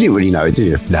 although you didn't really know it, did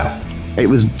you? No. It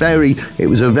was a very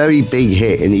big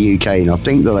hit in the UK in I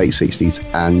think the late 60s,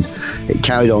 and it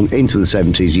carried on into the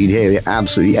 70s. You'd hear it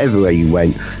absolutely everywhere you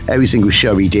went. Every single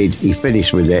show he did, he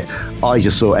finished with it. I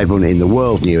just thought everyone in the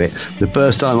world knew it. The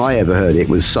first time I ever heard it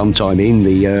was sometime in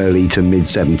the early to mid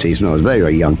 70s when I was very,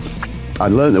 very young. I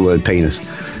learned the word penis,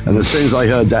 and as soon as I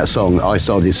heard that song, I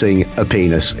started singing a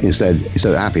penis instead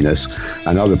of happiness,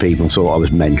 and other people thought I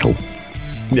was mental.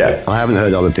 Yeah. I haven't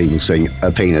heard other people sing a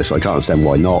penis. I can't understand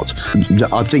why not.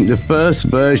 I think the first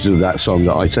version of that song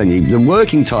that I sent you, the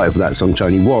working title for that song,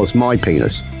 Tony, was My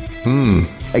Penis.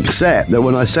 Except that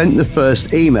when I sent the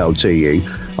first email to you,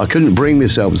 I couldn't bring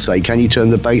myself to say, can you turn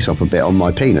the bass up a bit on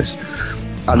my penis?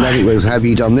 And then it was, have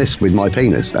you done this with my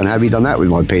penis? And have you done that with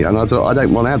my penis? And I thought, I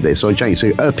don't want to have this. So I changed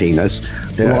to a penis,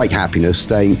 like happiness,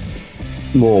 staying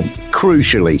more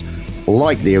crucially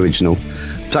like the original.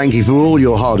 Thank you for all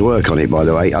your hard work on it, by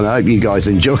the way, and I hope you guys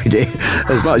enjoyed it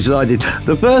as much as I did.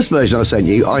 The first version I sent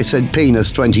you, I said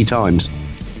penis 20 times.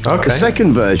 Okay. The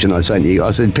second version I sent you,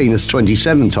 I said penis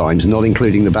 27 times, not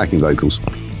including the backing vocals.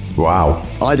 Wow.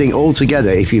 I think altogether,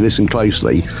 if you listen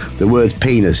closely, the word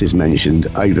penis is mentioned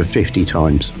over 50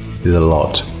 times. There's a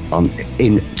lot.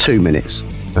 In 2 minutes.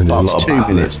 And That's 2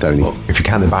 minutes, Tony. Well, if you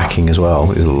count the backing as well,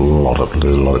 there's a lot of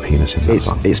penis in that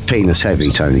song. It's penis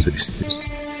heavy, Tony.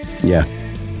 Yeah.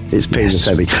 It's penis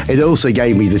heavy. It also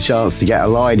gave me the chance to get a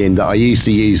line in that I used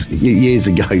to use years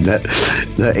ago,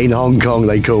 that in Hong Kong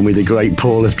they call me the Great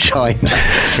Paul of China,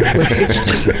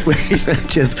 which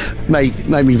just made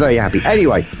me very happy.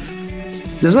 Anyway,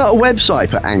 there's not a website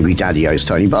for Angry Daddy-O's,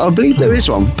 Tony, but I believe there is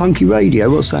one. Punky Radio,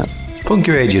 what's that?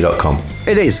 punkyradio.com.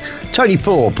 It is. Tony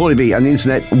 4, Paulie B, and the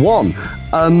Internet 1.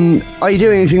 Are you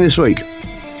doing anything this week?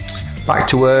 Back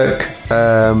to work.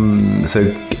 So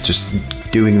just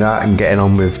doing that and getting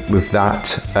on with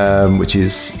that, which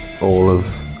is all of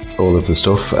the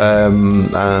stuff.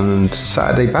 And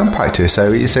Saturday band practice.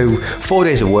 So 4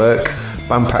 days of work.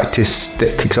 Band practice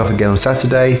kicks off again on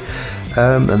Saturday.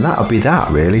 And that'll be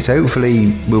that really. So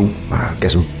hopefully we'll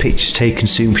get some pictures taken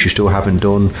soon, which we still haven't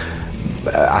done.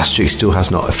 Asterix still has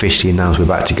not officially announced we're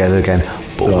back together again,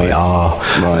 but we are.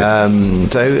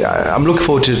 Right. So I'm looking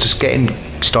forward to just getting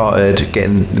started,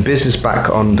 getting the business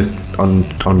back on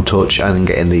touch, and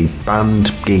getting the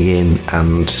band gigging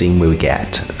and seeing where we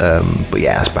get. But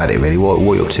yeah, that's about it really. What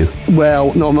are you up to?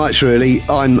 Well, not much really.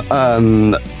 I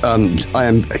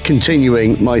am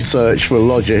continuing my search for a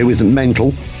lodger who isn't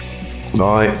mental.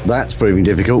 Right. That's proving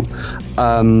difficult.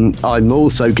 I'm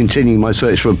also continuing my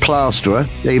search for a plasterer,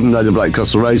 even though the bloke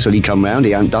across the road said he'd come round.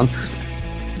 He hadn't done.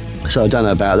 So I don't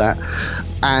know about that.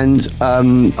 And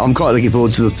I'm quite looking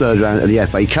forward to the third round of the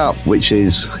FA Cup, which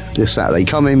is this Saturday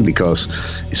coming, because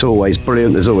it's always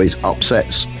brilliant. There's always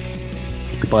upsets.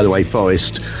 By the way,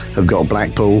 Forest have got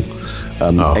Blackpool.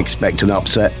 Expect an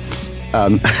upset.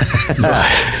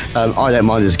 I don't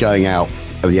mind us going out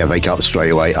of the FA Cup straight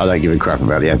away. I don't give a crap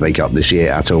about the FA Cup this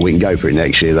year at all. We can go for it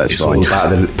next year, that's fine. It's all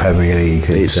about the Premier League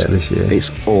this year. It's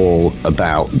all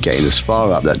about getting as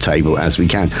far up that table as we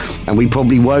can. And we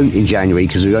probably won't in January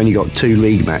because we've only got 2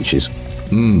 league matches.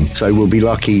 So we'll be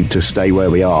lucky to stay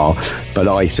where we are. But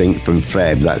I think from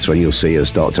Feb, that's when you'll see us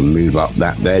start to move up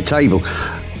that there table.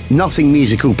 Nothing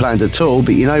musical planned at all,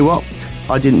 but you know what?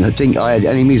 I didn't think I had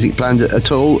any music planned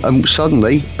at all, and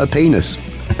suddenly a penis.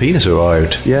 A penis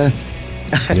arrived. Yeah.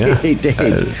 Yeah. It did.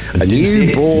 A didn't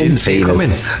newborn penis. see it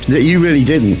coming. You really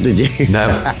didn't, did you? No.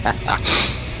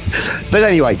 But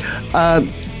anyway,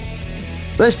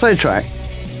 let's play a track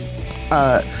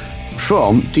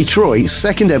from Detroit's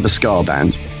second ever ska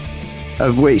band,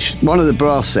 of which one of the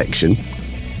brass section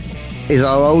is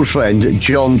our old friend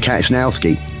John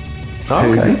Kachnowski.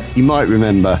 Okay. Who you might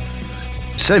remember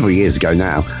several years ago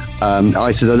now.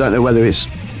 I said I don't know whether it's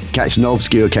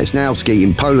Kachnowski or Kachnowski.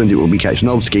 In Poland it will be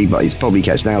Kachnowski, but it's probably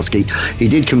Kachnowski. He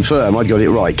did confirm I'd got it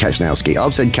right, Kachnowski.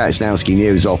 I've said Kachnowski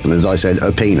near as often as I said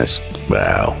a penis.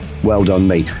 Wow. Well done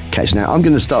me, Kachnow. I'm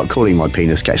going to start calling my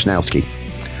penis Kachnowski.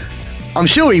 I'm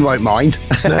sure he won't mind.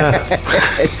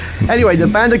 Anyway, the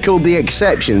band are called The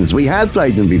Exceptions. We have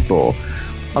played them before.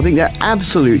 I think they're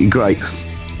absolutely great.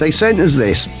 They sent us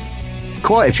this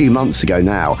quite a few months ago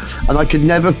now, and I could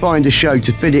never find a show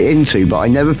to fit it into, but I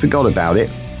never forgot about it.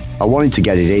 I wanted to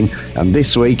get it in, and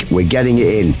this week we're getting it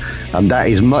in, and that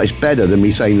is much better than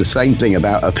me saying the same thing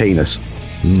about a penis.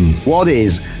 What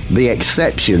is The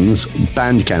Exceptions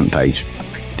Bandcamp page?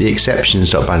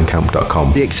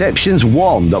 TheExceptions.bandcamp.com.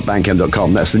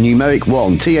 TheExceptions1.bandcamp.com. That's the numeric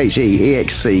 1,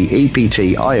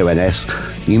 THEEXCEPTIONS,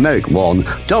 numeric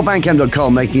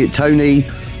 1.bandcamp.com, making it Tony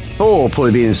for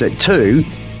Probably Being Set 2,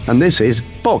 and this is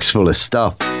Box Full of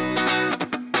Stuff.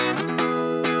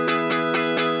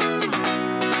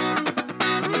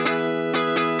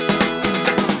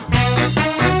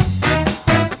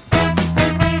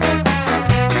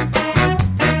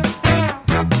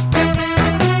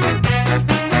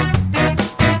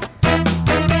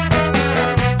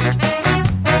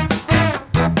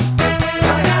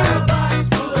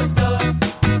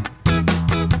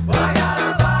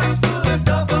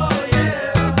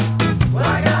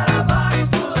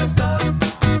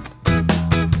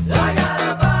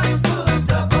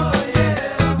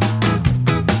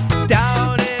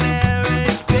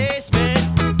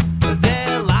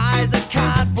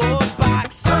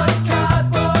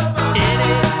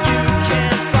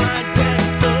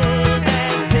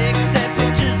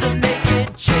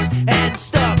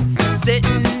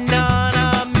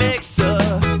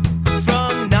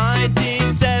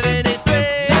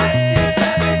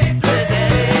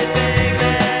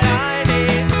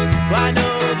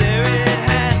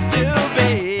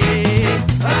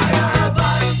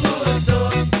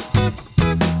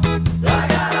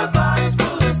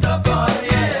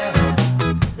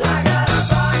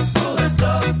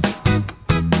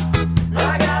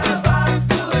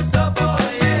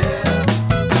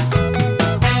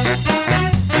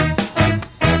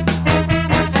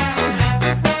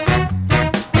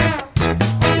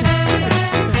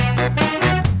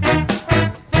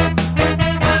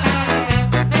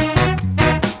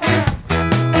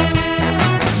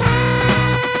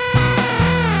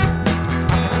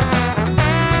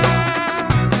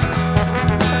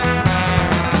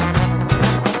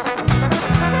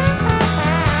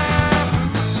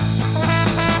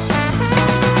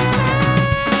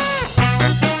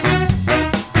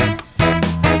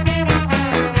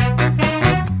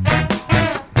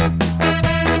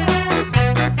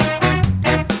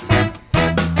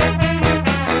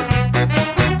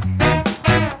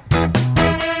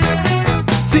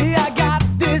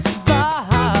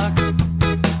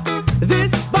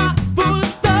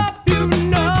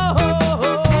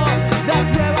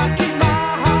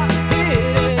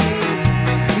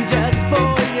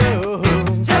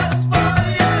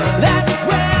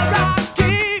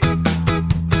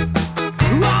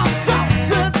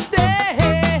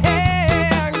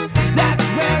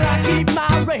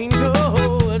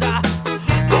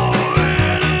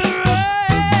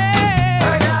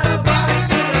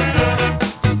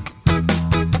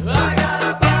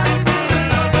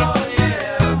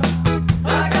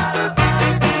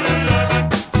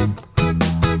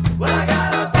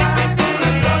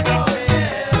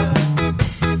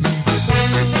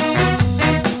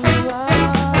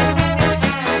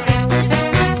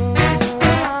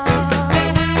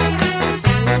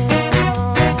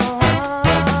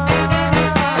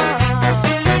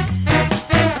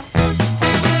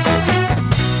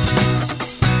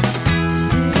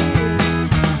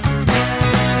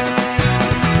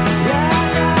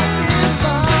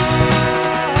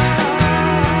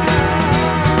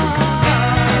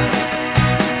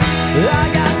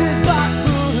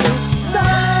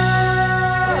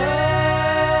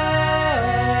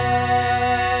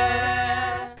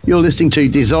 You're listening to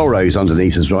Desoros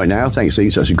underneath us right now. Thanks for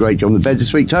doing such a great job on the bed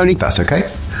this week, Tony. That's okay.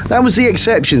 That was The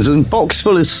Exceptions, and box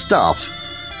full of stuff.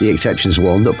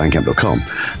 TheExceptions1.bandcamp.com.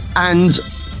 And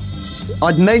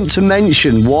I'd meant to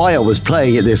mention why I was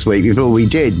playing it this week before we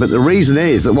did, but the reason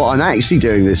is that what I'm actually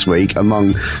doing this week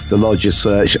among the Lodger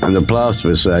search and the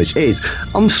Plasterer search is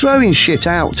I'm throwing shit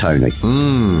out, Tony.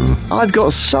 I've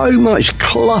got so much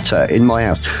clutter in my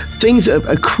house. Things that have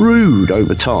accrued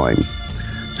over time.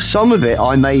 Some of it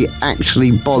I may actually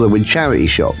bother with charity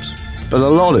shops, but a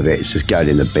lot of it is just going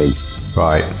in the bin.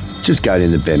 Right. Just going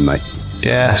in the bin, mate.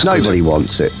 Yeah. Nobody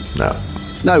wants it. No.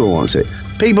 No one wants it.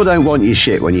 People don't want your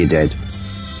shit when you're dead.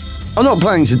 I'm not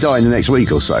planning to die in the next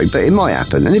week or so, but it might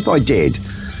happen. And if I did,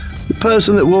 the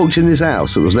person that walked in this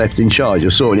house that was left in charge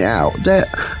of sorting it out, their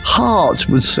heart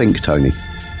would sink, Tony.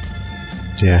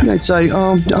 Yeah. They'd say,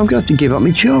 oh, I'm going to have to give up my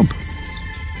job.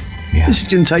 Yeah. This is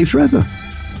going to take forever.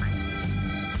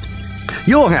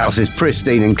 Your house is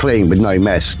pristine and clean with no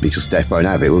mess because Steph won't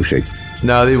have it, will she?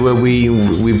 No,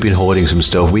 we've been hoarding some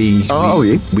stuff. We got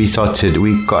a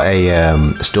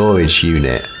storage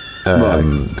unit.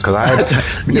 Because I had,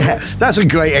 yeah, that's a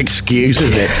great excuse,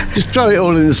 isn't it? Just throw it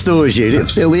all in the storage unit,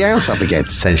 fill the house up again.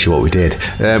 Essentially what we did.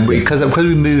 Because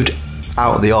we moved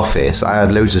out of the office, I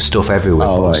had loads of stuff everywhere,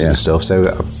 boxes and stuff.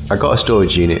 So I got a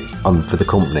storage unit on for the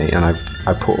company, and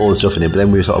I put all the stuff in it. But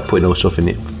then we were sort of putting all stuff in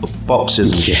it,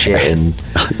 boxes and shit, and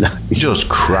just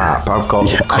crap. I've got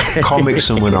comics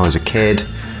from when I was a kid.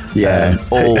 Yeah,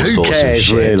 all who sorts cares, of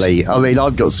shit. Really? I mean,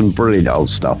 I've got some brilliant old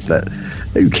stuff, but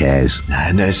who cares? No,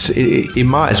 it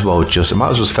might as well just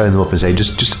phone them up and say,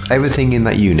 just everything in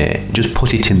that unit, just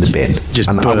put it in the bin. Just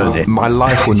burn it. My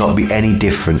life will not be any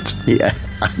different. Yeah,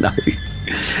 I know.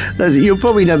 You'll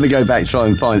probably never go back to try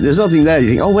and find it. There's nothing there. You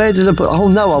think, oh, where did I put? Oh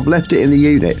no, I've left it in the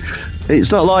unit.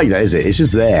 It's not like that, is it? It's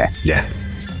just there. Yeah.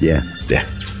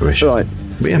 Right.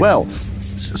 Yeah. Well,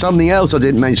 something else I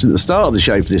didn't mention at the start of the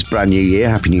show for this brand new year,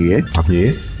 Happy New Year,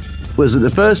 was that the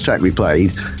first track we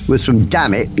played was from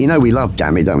Damn It. You know we love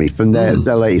Damn It, don't we? From their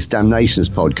latest Damnations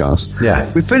podcast.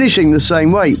 Yeah. We're finishing the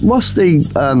same way. What's the,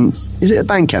 is it a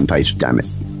Bandcamp page for Damn It?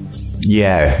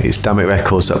 Yeah, it's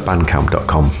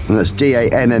dammitrecords.bandcamp.com. And that's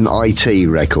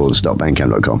DAMMIT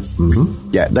records.bandcamp.com.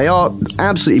 Yeah, they are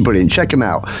absolutely brilliant. Check them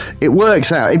out. It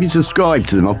works out. If you subscribe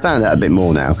to them, I've found out a bit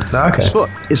more now. Okay.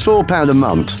 It's £4 a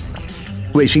month,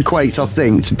 which equates, I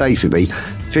think, to basically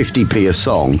 50p a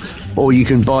song, or you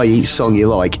can buy each song you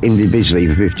like individually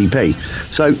for 50p.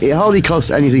 So it hardly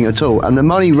costs anything at all, and the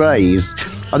money raised,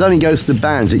 I don't think goes to the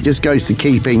bands, it just goes to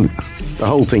keeping the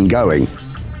whole thing going.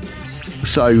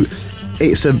 So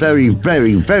it's a very,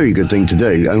 very, very good thing to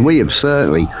do, and we have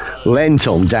certainly lent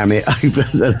on Damn It over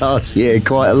the last year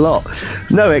quite a lot.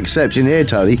 No exception here,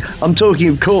 Tony. I'm talking,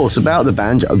 of course, about the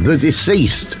band The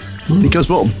Deceased, because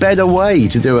what better way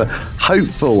to do a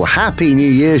hopeful, happy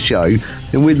New Year show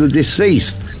than with The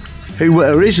Deceased, who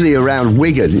were originally around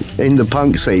Wigan in the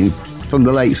punk scene from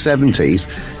the late 70s,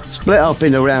 split up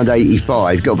in around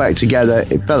 85, got back together,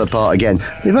 it fell apart again.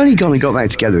 They've only gone and got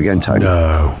back together again, Tony.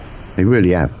 No. They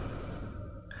really have.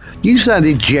 You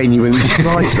sounded genuinely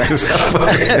surprised there.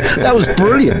 That was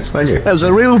brilliant. Thank you. That was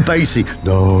a real basic.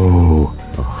 No.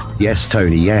 Yes,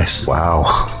 Tony, yes. Wow.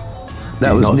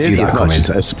 That was nearly as much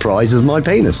a surprise as my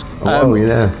penis. Oh,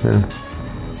 yeah.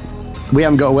 We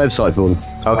haven't got a website for them.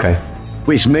 Okay.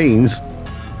 Which means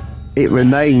it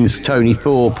remains Tony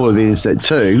 4, Probably the Internet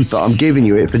 2, but I'm giving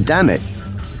you it for Damn It.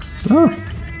 Oh.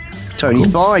 Tony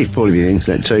 5, Probably the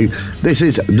Internet 2. This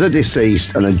is The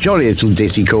Deceased and a jolly little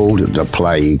ditty called The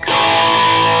Plague.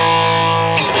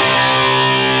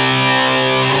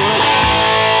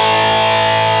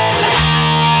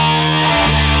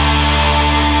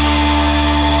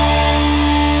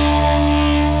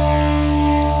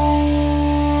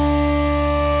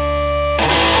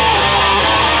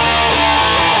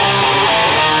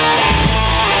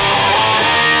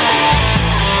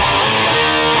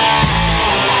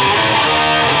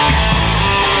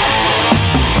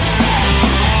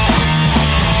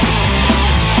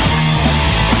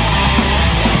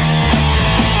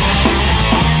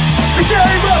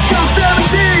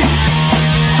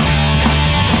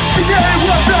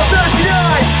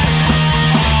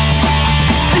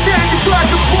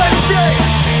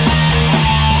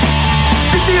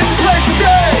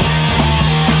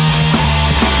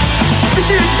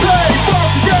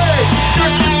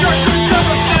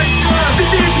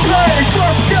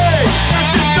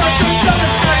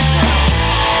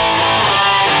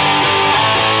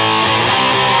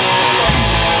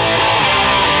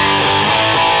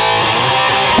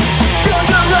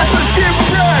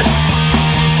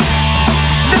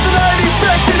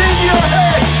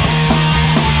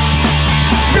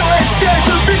 No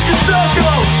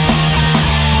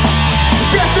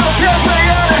kills me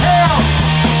out of hell.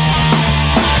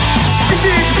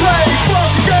 Begin to play for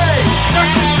the game.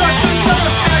 Destruction,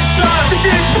 devastation.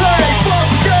 Begin to play for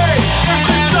the game.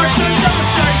 Destruction,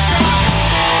 devastation.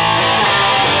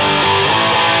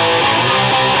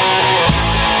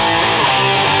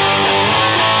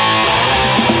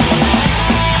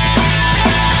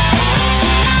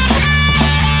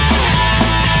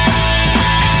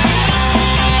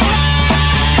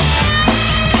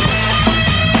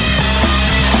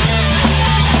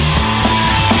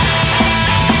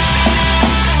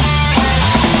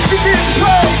 Begin to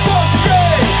play for the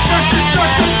game.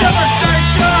 Destruction,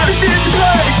 devastation. Begin to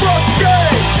play for the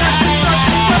game.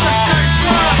 Destruction,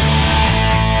 devastation.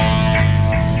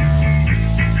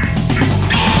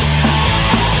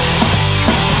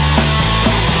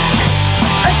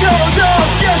 Echoes of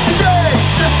yesterday.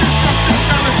 Destruction,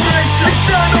 devastation. Each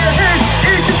time it hits,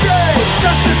 each day.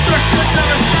 Destruction,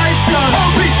 devastation.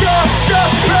 Hope he's gone, stop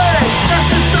the play.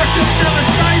 Destruction,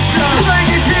 devastation. The thing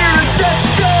is here and set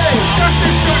today.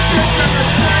 Destruction,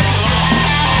 devastation.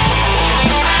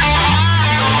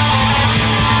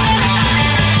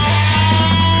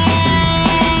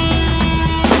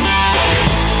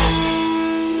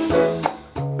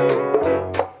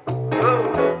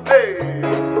 Hey!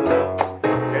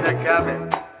 In a cabin,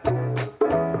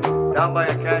 down by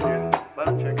a canyon,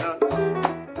 bunch of guns.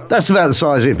 That's about the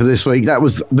size of it for this week. That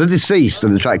was The Deceased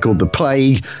and a track called The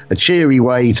Plague, a cheery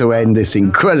way to end this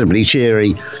incredibly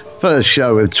cheery first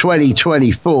show of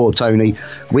 2024, Tony.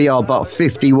 We are but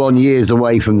 51 years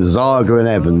away from Zaga and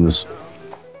Evans.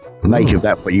 Make of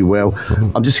that what you will.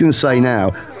 I'm just going to say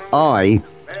now, I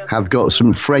have got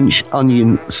some French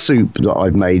onion soup that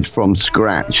I've made from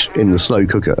scratch in the slow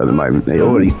cooker at the moment. It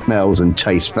already smells and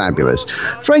tastes fabulous.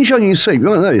 French onion soup, you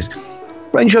don't know this.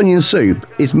 French onion soup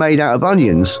is made out of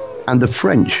onions and the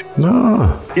French.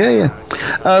 Oh. Yeah.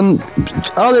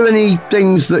 Are there any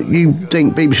things that you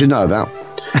think people should know about?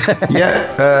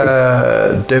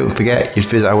 Don't forget, you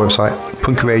visit our website,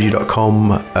 punkyradio.com.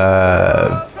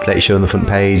 Latest show on the front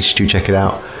page. Do check it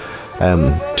out.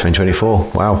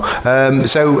 2024. Wow.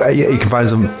 You can find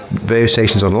us on various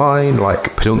stations online,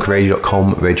 like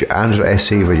punkyradio.com,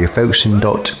 radioandroid.se,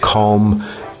 radiofolkson.com.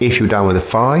 If you're down with the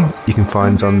Fi, you can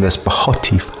find us on the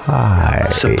Spotify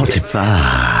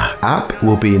app.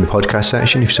 Will be in the podcast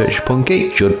section. If you search Punky,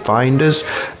 you should find us.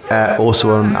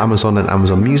 Also on Amazon and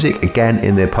Amazon Music, again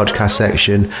in the podcast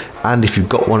section. And if you've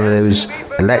got one of those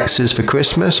Alexas for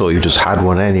Christmas, or you've just had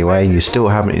one anyway and you still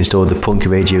haven't installed the Punky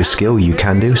Radio skill, you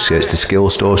can do. Search the skill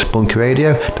store for Punky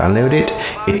Radio, download it.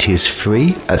 It is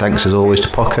free. Thanks as always to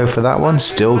Poco for that one.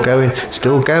 Still going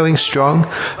strong.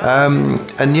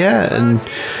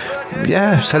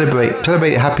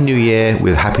 Celebrate a Happy New Year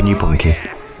with Happy New Punky.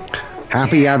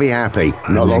 Happy.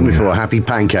 Not long before Happy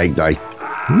Pancake Day.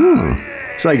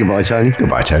 Say goodbye, Tony.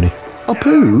 Goodbye, Tony. A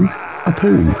poo.